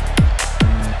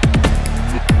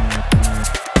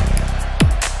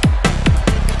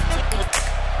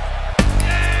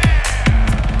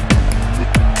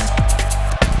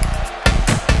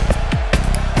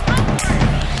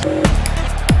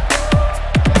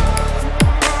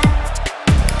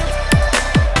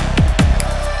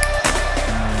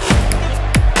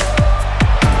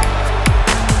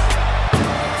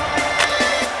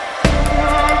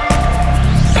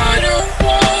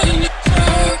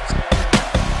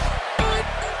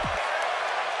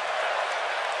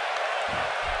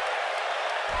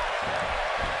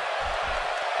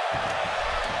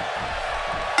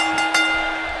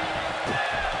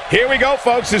 Here we go,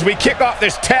 folks, as we kick off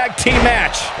this tag team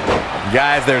match.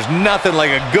 Guys, there's nothing like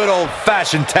a good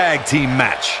old-fashioned tag team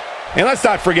match. And let's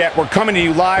not forget, we're coming to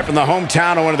you live from the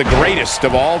hometown of one of the greatest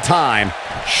of all time,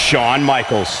 Shawn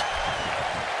Michaels.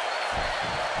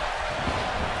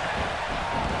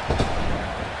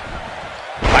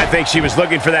 I think she was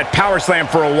looking for that power slam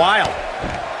for a while.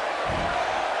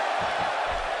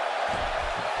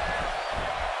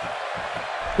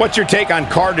 What's your take on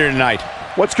Cardinal tonight?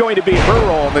 What's going to be her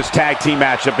role in this tag team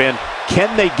matchup, and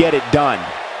can they get it done?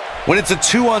 When it's a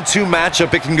 2-on-2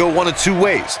 matchup, it can go one of two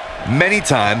ways. Many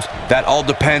times, that all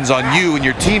depends on you and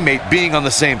your teammate being on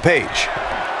the same page.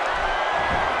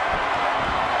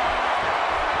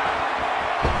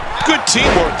 Good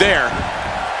teamwork there.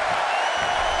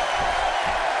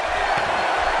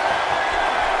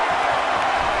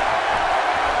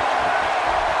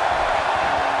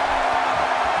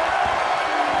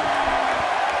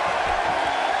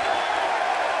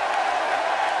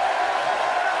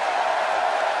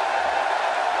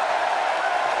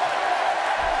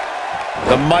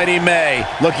 The Mighty May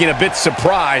looking a bit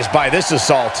surprised by this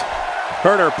assault.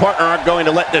 Her and her partner aren't going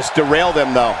to let this derail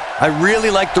them, though. I really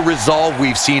like the resolve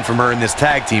we've seen from her in this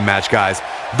tag team match, guys.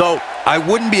 Though, I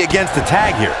wouldn't be against the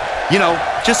tag here. You know,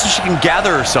 just so she can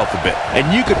gather herself a bit.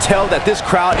 And you could tell that this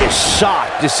crowd is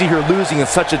shocked to see her losing in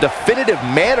such a definitive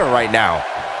manner right now.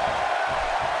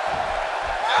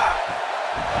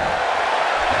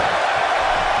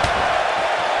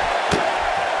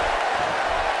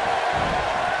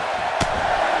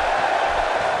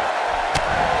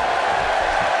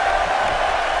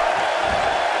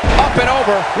 And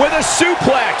over with a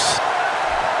suplex.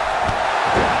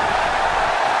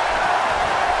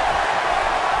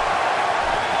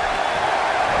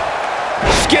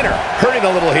 Skinner hurting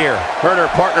a little here. Her and her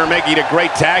partner making a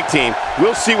great tag team.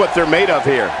 We'll see what they're made of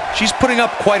here. She's putting up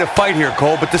quite a fight here,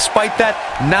 Cole, but despite that,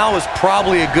 now is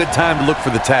probably a good time to look for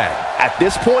the tag. At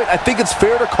this point, I think it's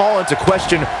fair to call into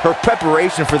question her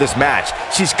preparation for this match.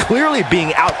 She's clearly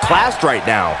being outclassed right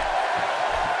now.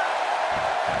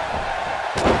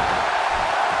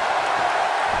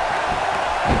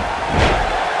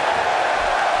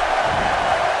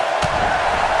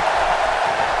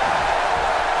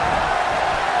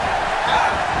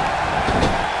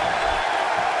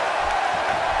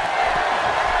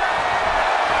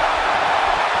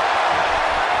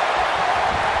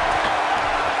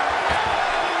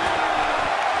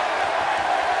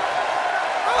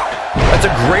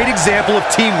 example of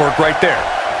teamwork right there.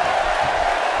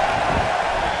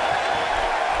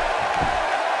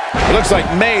 It looks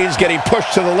like May's getting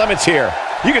pushed to the limits here.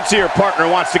 You can see her partner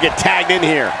wants to get tagged in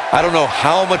here. I don't know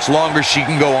how much longer she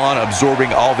can go on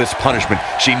absorbing all this punishment.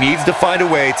 She needs to find a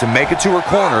way to make it to her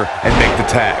corner and make the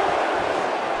tag.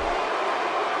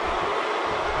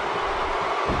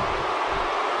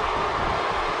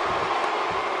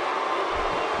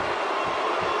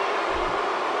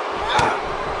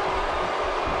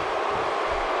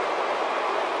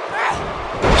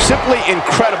 Simply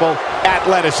incredible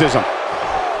athleticism.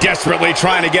 Desperately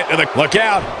trying to get to the... Look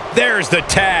out. There's the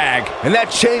tag. And that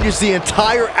changes the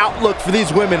entire outlook for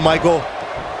these women, Michael.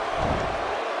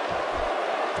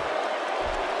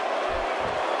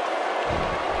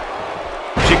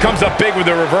 She comes up big with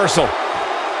the reversal.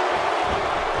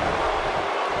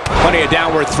 Plenty of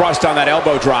downward thrust on that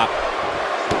elbow drop.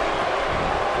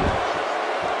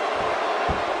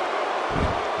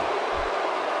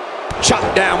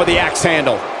 Chopped down with the axe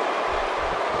handle.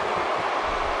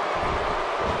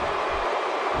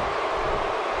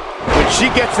 When she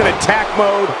gets in attack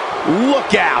mode,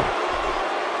 look out.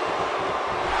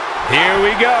 Here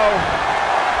we go.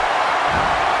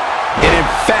 An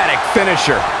emphatic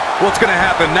finisher. What's going to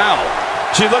happen now?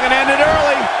 She's looking to end it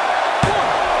early.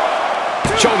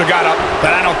 Shoulder got up,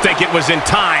 but I don't think it was in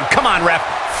time. Come on, ref.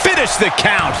 Finish the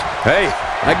count. Hey,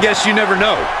 I guess you never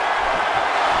know.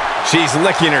 She's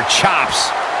licking her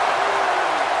chops.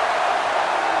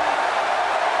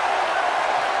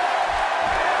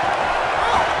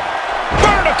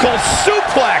 Vertical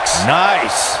suplex.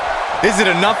 Nice. Is it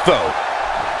enough, though?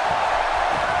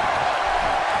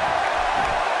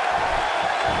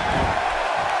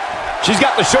 She's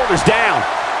got the shoulders down.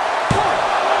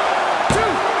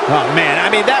 Oh, man, I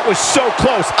mean, that was so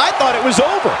close. I thought it was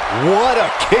over. What a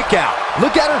kick out.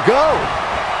 Look at her go.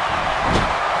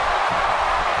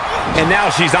 And now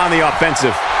she's on the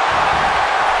offensive.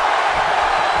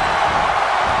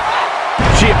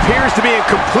 She appears to be in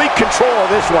complete control of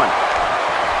this one.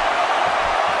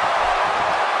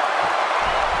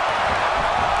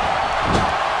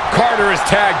 Carter is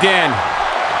tagged in.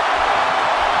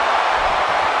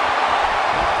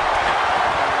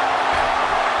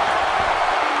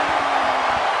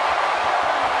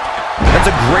 That's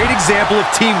a great example of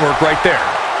teamwork right there.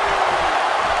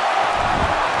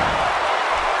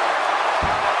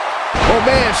 Oh,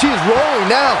 man, she's rolling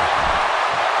now.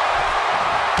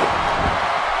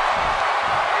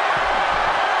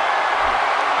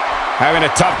 Having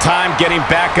a tough time getting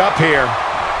back up here.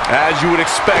 As you would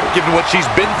expect, given what she's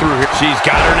been through here. She's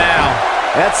got her now.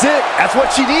 That's it. That's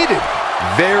what she needed.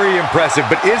 Very impressive,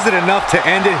 but is it enough to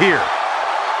end it here?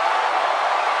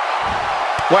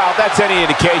 Well, that's any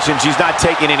indication she's not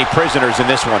taking any prisoners in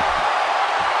this one.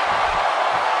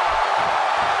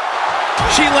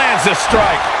 She lands a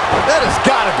strike. That has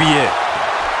got to be it.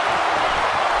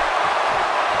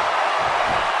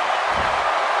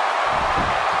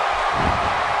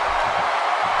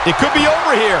 It could be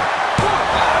over here.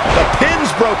 The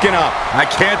pin's broken up. I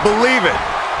can't believe it.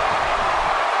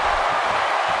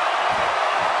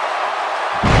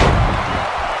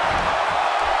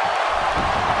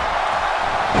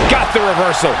 Got the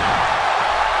reversal.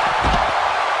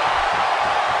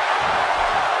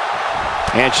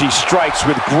 And she strikes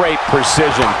with great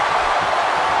precision.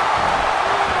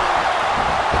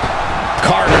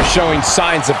 Carter showing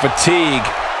signs of fatigue.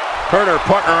 Her and her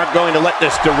partner aren't going to let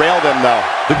this derail them, though.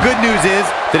 The good news is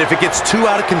that if it gets too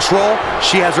out of control,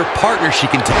 she has her partner she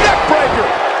can take. Neckbreaker!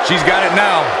 She's got it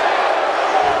now.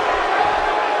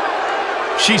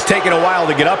 She's taking a while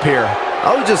to get up here.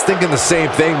 I was just thinking the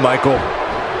same thing, Michael.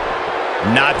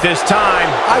 Not this time.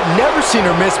 I've never seen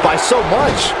her miss by so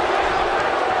much.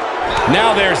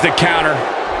 Now there's the counter.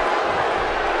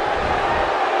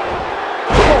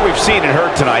 From what we've seen and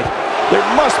heard tonight, there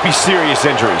must be serious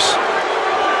injuries.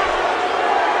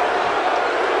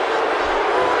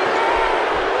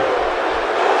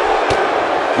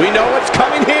 We know what's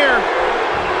coming here.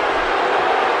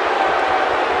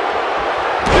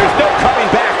 There's no coming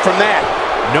back from that.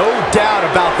 No doubt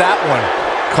about that one.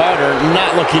 Carter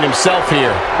not looking himself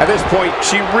here. At this point,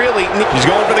 she's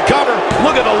going for the cover.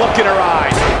 Look at the look in her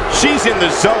eyes. She's in the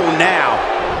zone now.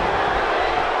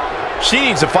 She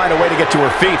needs to find a way to get to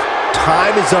her feet.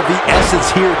 Time is of the essence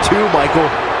here too, Michael.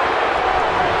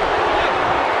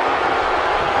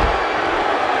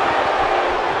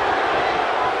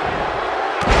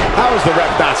 How is the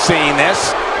ref not seeing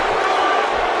this?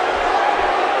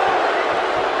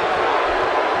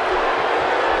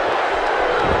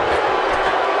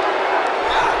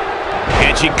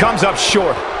 And she comes up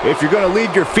short. If you're going to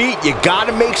leave your feet, you got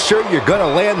to make sure you're going to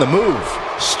land the move.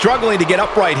 Struggling to get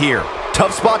upright here.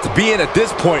 Tough spot to be in at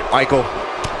this point, Michael.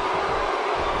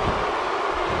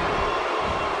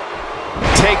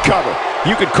 Take cover.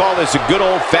 You could call this a good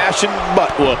old-fashioned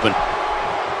butt whooping.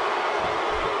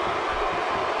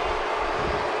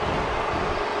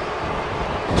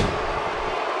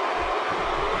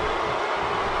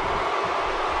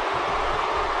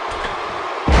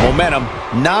 Momentum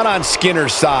not on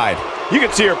Skinner's side. You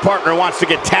can see her partner wants to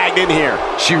get tagged in here.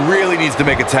 She really needs to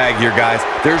make a tag here, guys.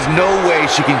 There's no way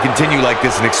she can continue like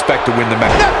this and expect to win the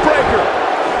match. Neckbreaker!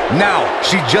 Now,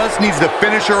 she just needs to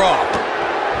finish her off.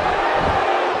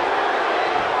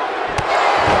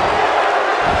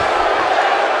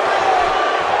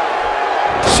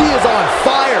 She is on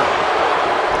fire.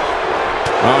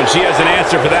 Oh, and she has an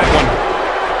answer for that one.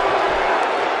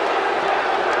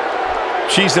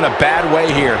 She's in a bad way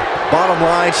here. Bottom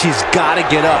line, she's got to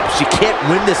get up. She can't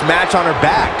win this match on her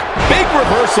back. Big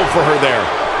reversal for her there.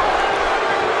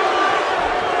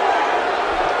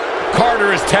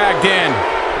 Carter is tagged in.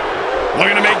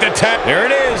 Looking to make the tag. There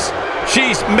it is.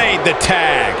 She's made the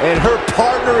tag. And her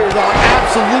partner is on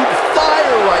absolute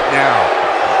fire right now.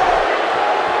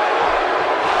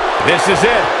 This is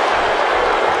it.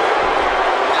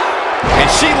 And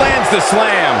she lands the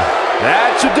slam.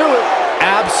 That should do it.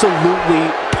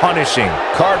 Absolutely punishing.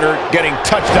 Carter getting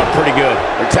touched up pretty good.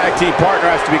 Her tag team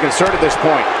partner has to be concerned at this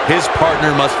point. His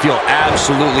partner must feel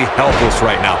absolutely helpless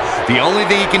right now. The only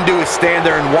thing he can do is stand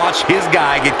there and watch his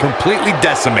guy get completely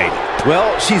decimated. Well,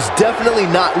 she's definitely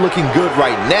not looking good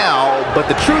right now, but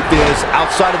the truth is,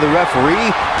 outside of the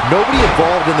referee, nobody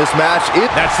involved in this match.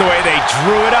 That's the way they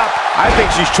drew it up. I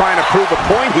think she's trying to prove a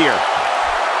point here.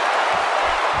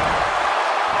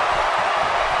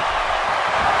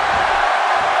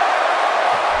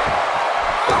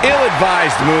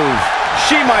 Ill-advised move.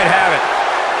 She might have it.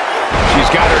 She's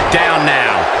got her down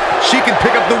now. She can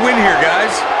pick up the win here,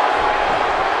 guys.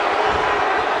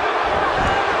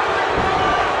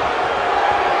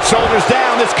 Shoulders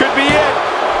down. This could be it.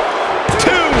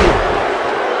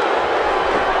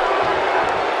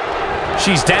 2.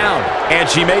 She's down, and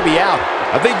she may be out.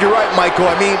 I think you're right, Michael.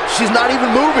 I mean, she's not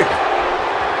even moving.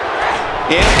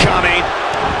 Incoming.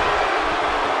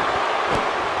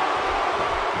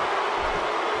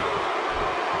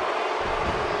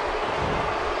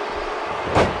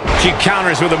 She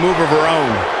counters with a move of her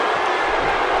own.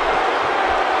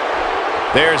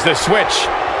 There's the switch.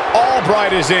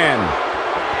 Albright is in.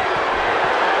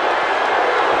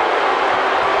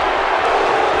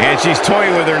 And she's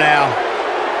toying with her now.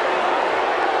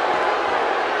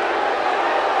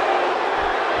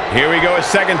 Here we go a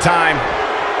second time.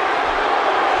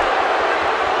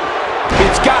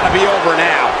 It's got to be over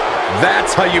now.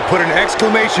 That's how you put an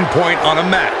exclamation point on a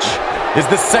match. Is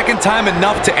the second time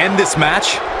enough to end this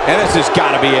match? And this has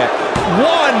got to be it.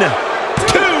 1,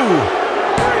 2.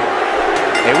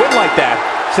 They win like that.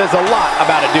 Says a lot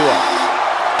about a duo.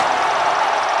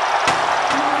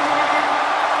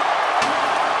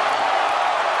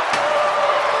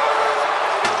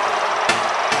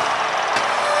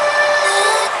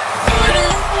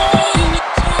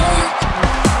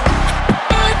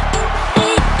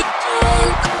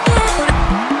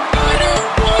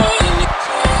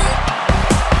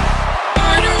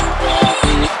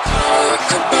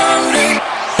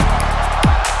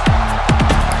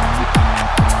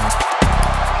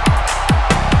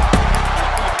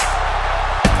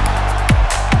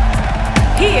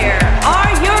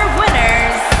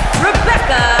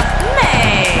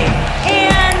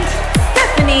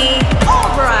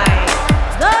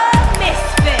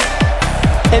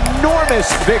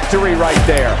 Victory right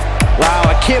there. Wow,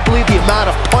 I can't believe the amount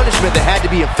of punishment that had to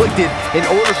be inflicted in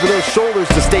order for those shoulders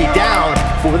to stay down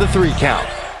for the 3 count.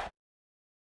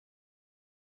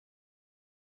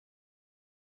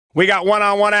 We got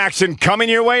one-on-one action coming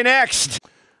your way next.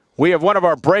 We have one of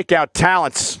our breakout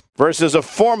talents versus a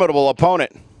formidable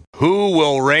opponent. Who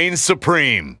will reign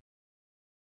supreme?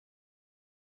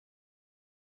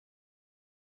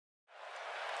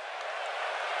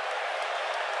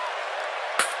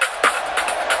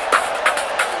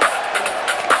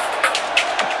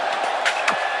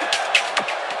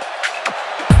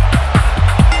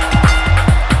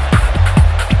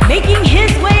 Making his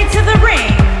way to the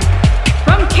ring,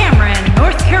 from Cameron,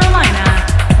 North Carolina,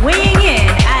 weighing in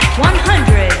at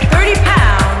 130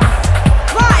 pounds,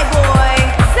 Flyboy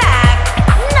Zach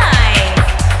Knight.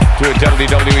 Two of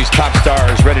WWE's top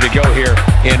stars ready to go here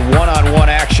in one-on-one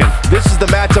action. This is the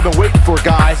match I've been waiting for,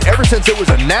 guys. Ever since it was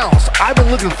announced, I've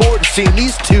been looking forward to seeing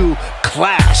these two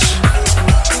clash.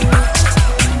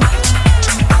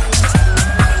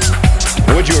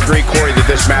 We Would you agree, Corey, that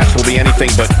this match will be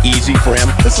anything but easy for him?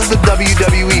 This is the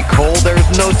WWE, Cole.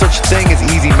 There's no such thing as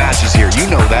easy matches here. You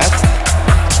know that.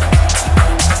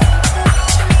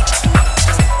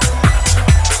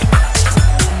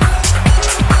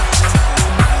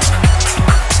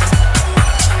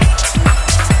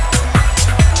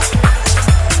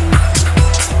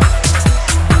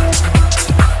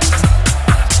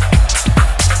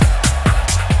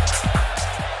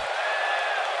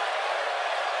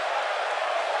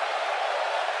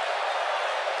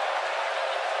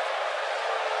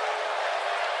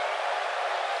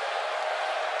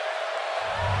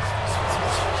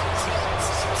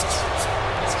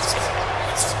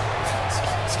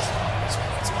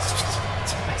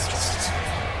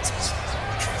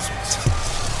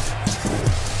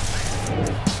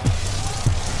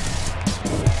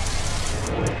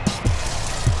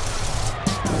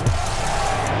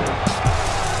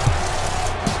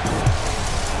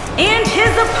 And his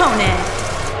opponent,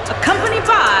 accompanied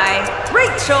by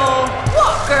Rachel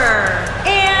Walker.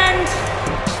 And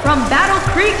from Battle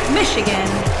Creek, Michigan,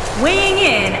 weighing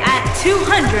in at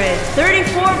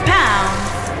 234 pounds,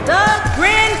 the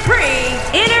Grand Prix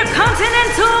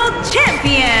Intercontinental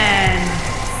Champion,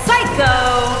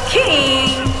 Psycho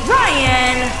King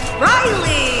Ryan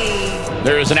Riley.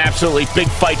 There is an absolutely big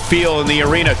fight feel in the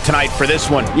arena tonight for this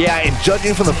one. Yeah, and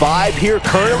judging from the vibe here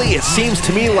currently, it seems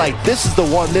to me like this is the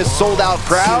one this sold-out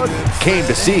crowd came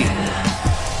to see.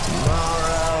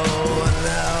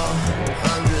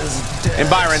 And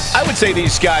Byron, I would say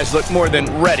these guys look more than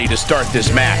ready to start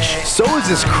this match. So is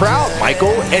this crowd,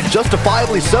 Michael, and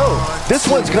justifiably so. This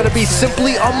one's going to be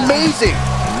simply amazing.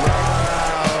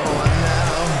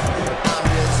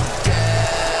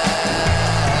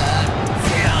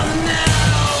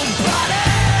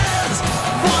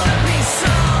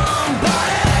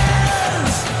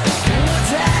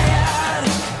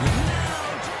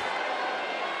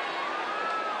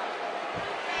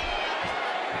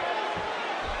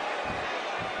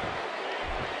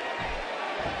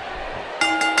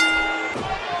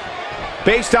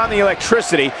 Based on the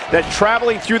electricity that's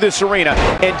traveling through this arena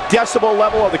and decibel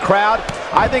level of the crowd,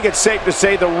 I think it's safe to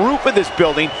say the roof of this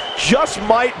building just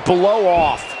might blow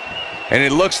off. And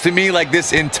it looks to me like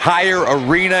this entire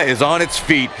arena is on its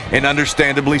feet, and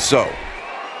understandably so.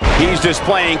 He's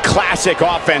displaying classic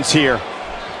offense here.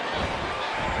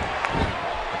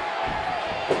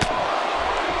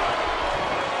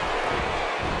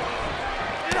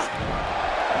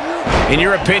 In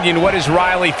your opinion, what is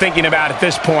Riley thinking about at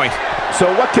this point? So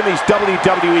what can these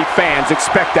WWE fans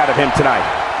expect out of him tonight?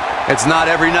 It's not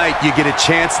every night you get a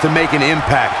chance to make an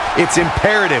impact. It's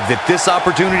imperative that this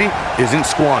opportunity isn't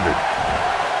squandered.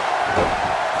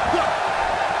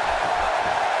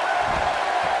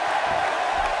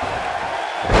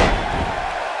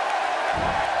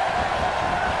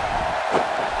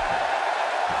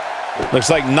 Looks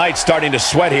like Knight's starting to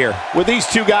sweat here. With these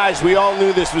two guys, we all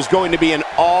knew this was going to be an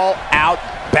all-out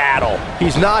battle.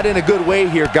 He's not in a good way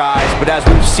here, guys, but as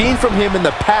we've seen from him in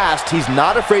the past, he's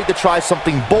not afraid to try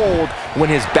something bold when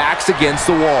his back's against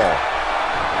the wall.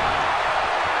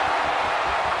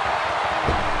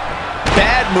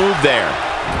 Bad move there.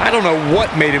 I don't know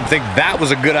what made him think that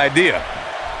was a good idea.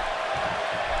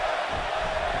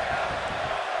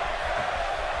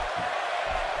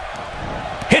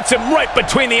 Hits him right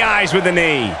between the eyes with the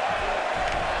knee.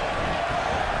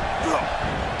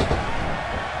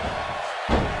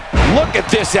 Look at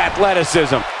this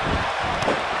athleticism.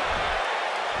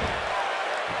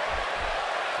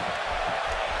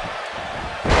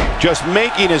 Just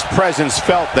making his presence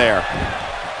felt there.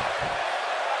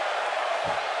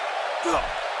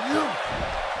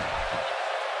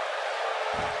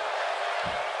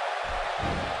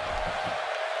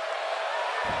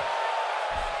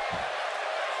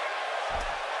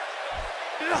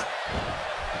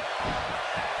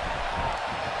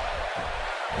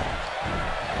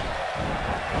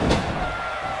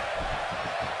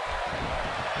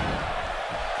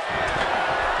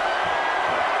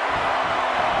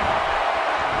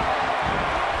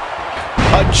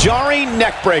 A jarring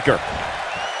neckbreaker.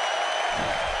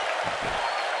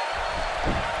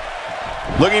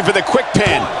 Looking for the quick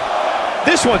pin.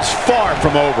 This one's far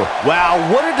from over. Wow,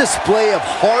 what a display of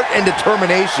heart and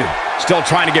determination. Still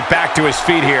trying to get back to his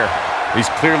feet here. He's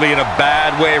clearly in a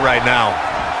bad way right now.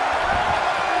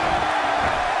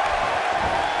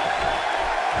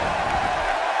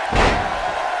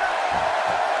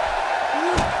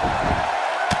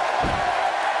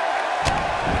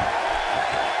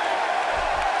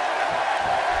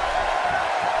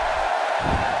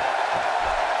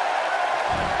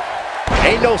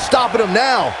 Ain't no stopping him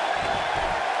now.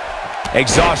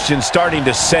 Exhaustion starting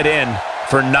to set in.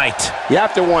 for Knight. You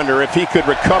have to wonder if he could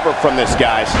recover from this,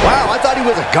 guys. Wow, I thought he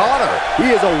was a goner. He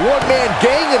is a one-man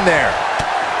gang in there.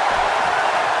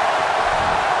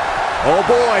 Oh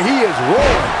boy, he is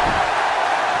rolling.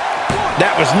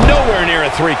 That was nowhere near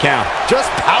a 3 count. Just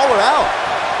power out.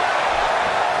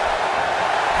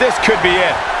 This could be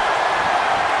it.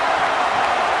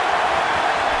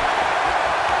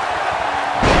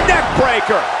 Neck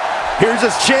breaker. Here's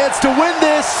his chance to win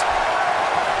this.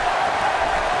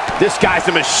 This guy's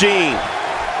a machine.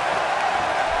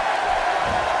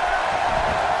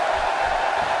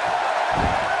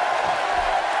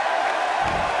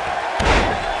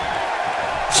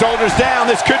 Shoulders down,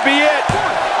 this could be it.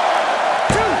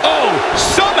 Oh,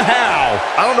 somehow.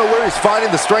 I don't know where he's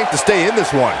finding the strength to stay in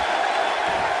this one.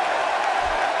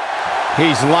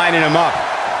 He's lining him up.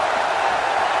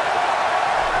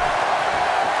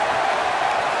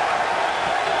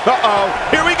 Uh-oh,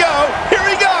 here we go, here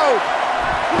we go.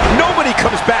 Nobody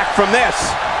comes back from this.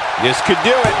 This could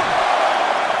do it.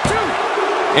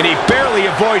 And he barely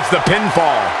avoids the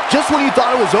pinfall. Just when you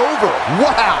thought it was over.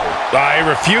 Wow. He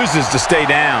refuses to stay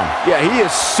down. Yeah, he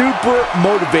is super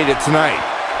motivated tonight.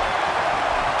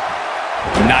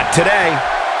 Not today.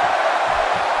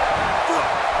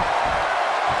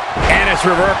 And it's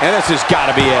reversed. And this has got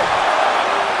to be it.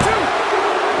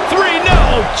 3,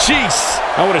 no! Jeez.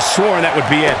 I would have sworn that would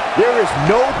be it. There is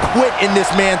no quit in this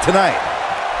man tonight.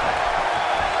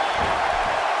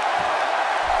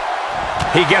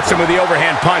 He gets him with the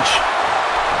overhand punch.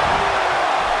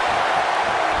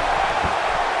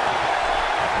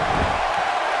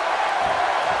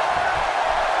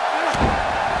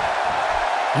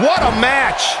 What a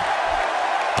match!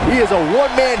 He is a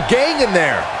one-man gang in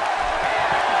there.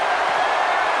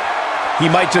 He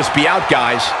might just be out,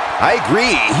 guys. I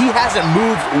agree. He hasn't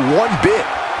moved one bit.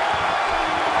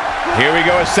 Here we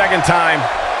go a second time.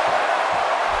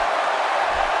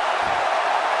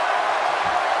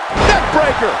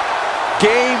 Breaker.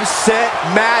 Game, set,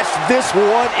 match. This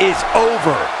one is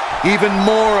over. Even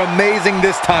more amazing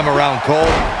this time around,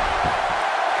 Cole.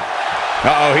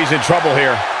 Uh-oh, he's in trouble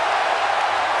here.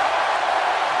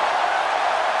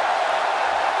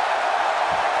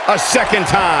 A second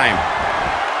time.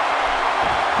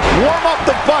 Warm up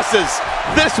the buses.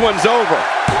 This one's over.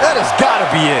 That has got to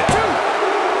be it.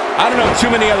 I don't know too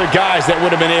many other guys that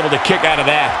would have been able to kick out of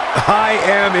that. I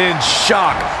am in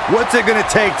shock. What's it going to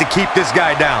take to keep this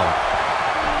guy down?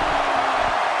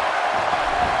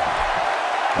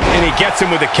 And he gets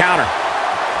him with a counter.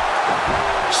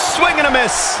 Swing and a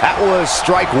miss. That was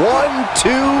strike 1, 2,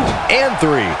 and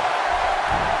 3.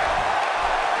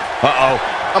 Uh-oh.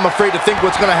 I'm afraid to think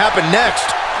what's going to happen next.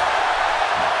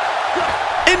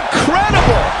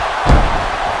 Incredible!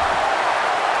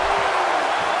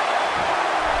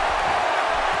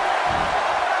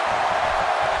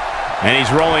 And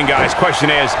he's rolling, guys. Question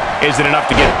is it enough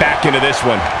to get back into this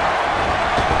one?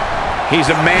 He's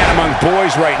a man among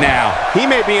boys right now. He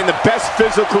may be in the best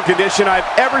physical condition I've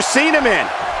ever seen him in.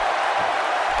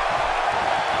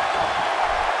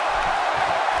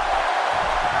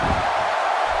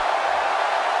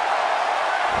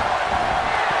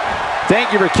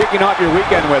 Thank you for kicking off your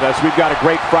weekend with us. We've got a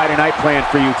great Friday night planned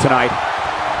for you tonight.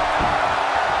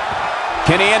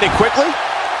 Can he end it quickly?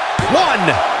 1,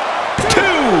 2.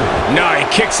 No, he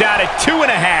kicks out at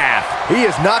 2.5. He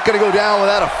is not going to go down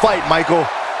without a fight, Michael.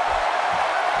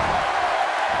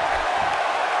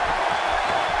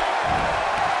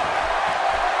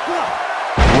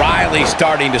 Riley's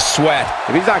starting to sweat.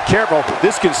 If he's not careful,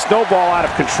 this can snowball out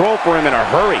of control for him in a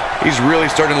hurry. He's really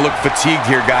starting to look fatigued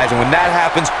here, guys, and when that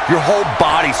happens, your whole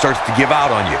body starts to give out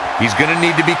on you. He's going to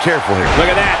need to be careful here. Look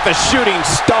at that, the shooting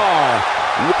star.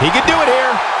 He can do it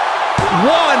here.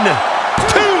 1,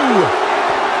 2.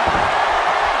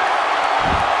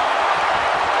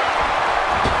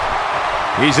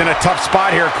 He's in a tough spot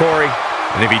here, Corey.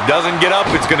 And if he doesn't get up,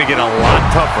 it's going to get a lot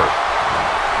tougher.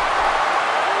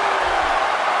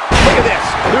 Look at this.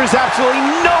 There's absolutely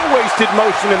no wasted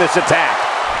motion in this attack.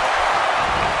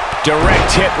 Direct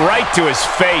hit right to his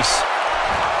face.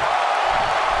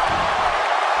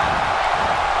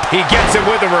 He gets it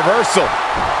with a reversal.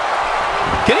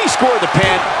 Can he score the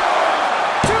pin?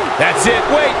 That's it.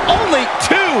 Wait, only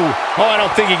 2. Oh, I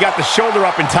don't think he got the shoulder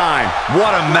up in time.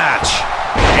 What a match.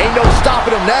 Ain't no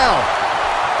stopping him now.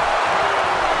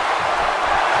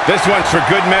 This one's for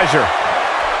good measure.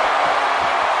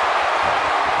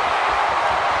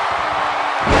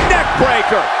 Neck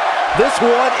breaker. This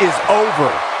one is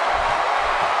over.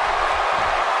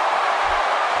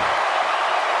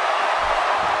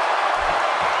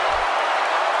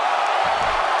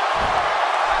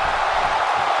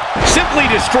 Simply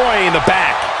destroying the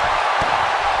back.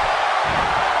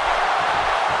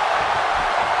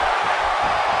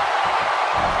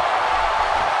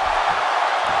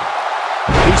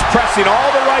 pressing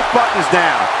all the right buttons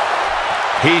now.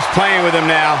 He's playing with him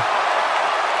now.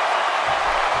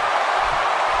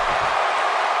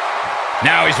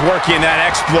 Now he's working that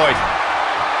exploit.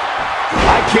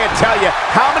 I can't tell you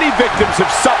how many victims have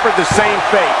suffered the same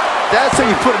fate. That's how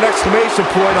you put an exclamation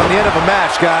point on the end of a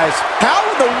match, guys. How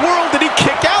in the world did he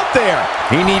kick out there?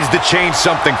 He needs to change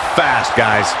something fast,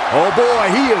 guys. Oh boy,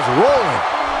 he is rolling.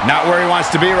 Not where he wants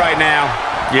to be right now.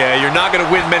 Yeah, you're not going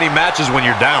to win many matches when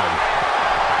you're down.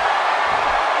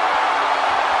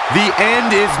 The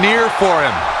end is near for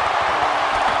him.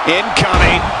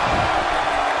 Incoming.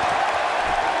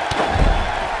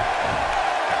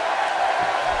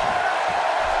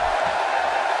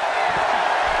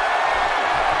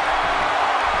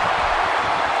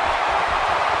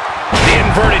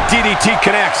 Inverted DDT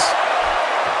connects.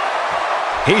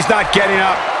 He's not getting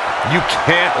up. You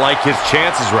can't like his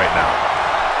chances right now.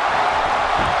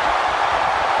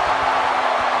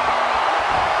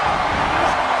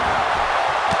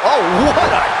 Oh, what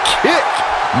a kick.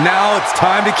 Now it's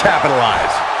time to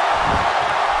capitalize.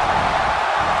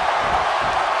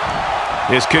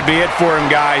 This could be it for him,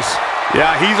 guys.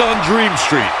 Yeah, he's on Dream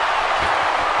Street.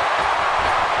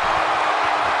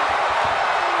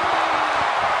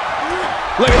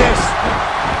 Look at this.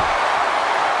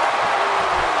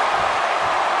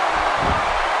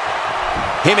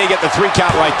 He may get the 3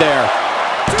 count right there.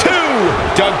 2!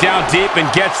 Dug down deep and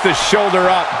gets the shoulder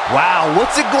up. Wow,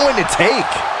 what's it going to take?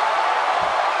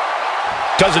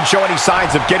 Doesn't show any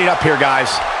signs of getting up here, guys.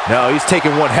 No, he's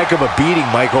taking one heck of a beating,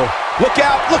 Michael. Look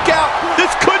out, look out.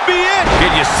 This could be it.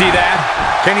 Did you see that?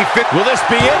 Can he fit? Will this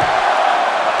be it?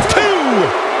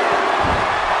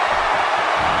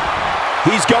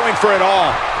 2! He's going for it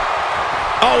all.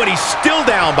 Oh, and he's still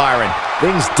down, Byron.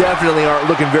 Things definitely aren't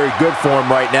looking very good for him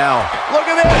right now. Look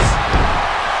at this.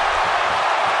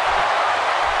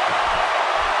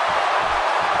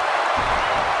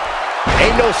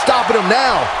 Ain't no stopping him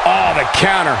now. Oh, the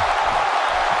counter.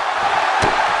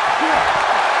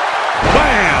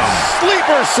 Bam!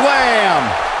 Sleeper slam.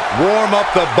 Warm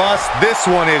up the bus. This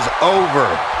one is over.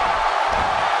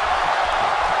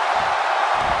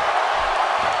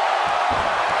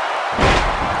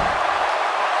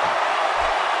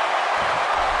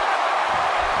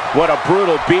 What a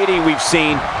brutal beating we've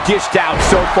seen dished out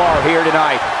so far here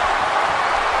tonight.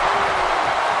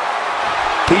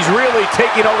 He's really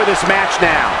taking over this match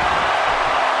now.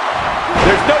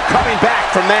 There's no coming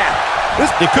back from that.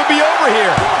 It could be over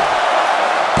here.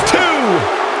 2!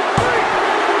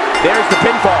 There's the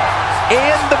pinfall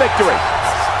and the victory.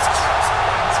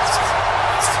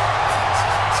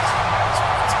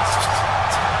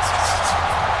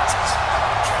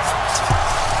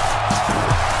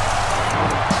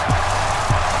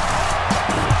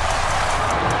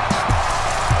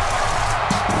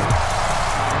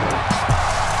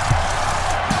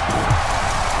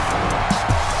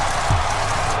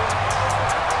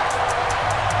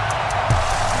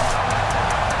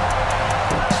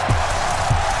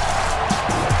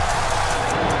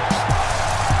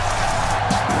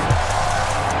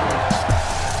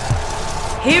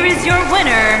 Here is your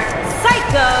winner,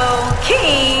 Psycho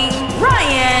King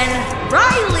Ryan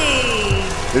Riley.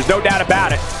 There's no doubt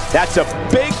about it. That's a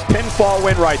big pinfall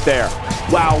win right there.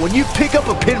 Wow, when you pick up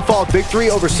a pinfall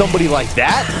victory over somebody like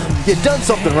that, you've done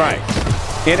something right.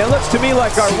 And it looks to me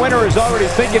like our winner is already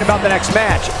thinking about the next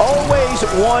match. Always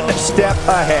one step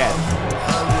ahead.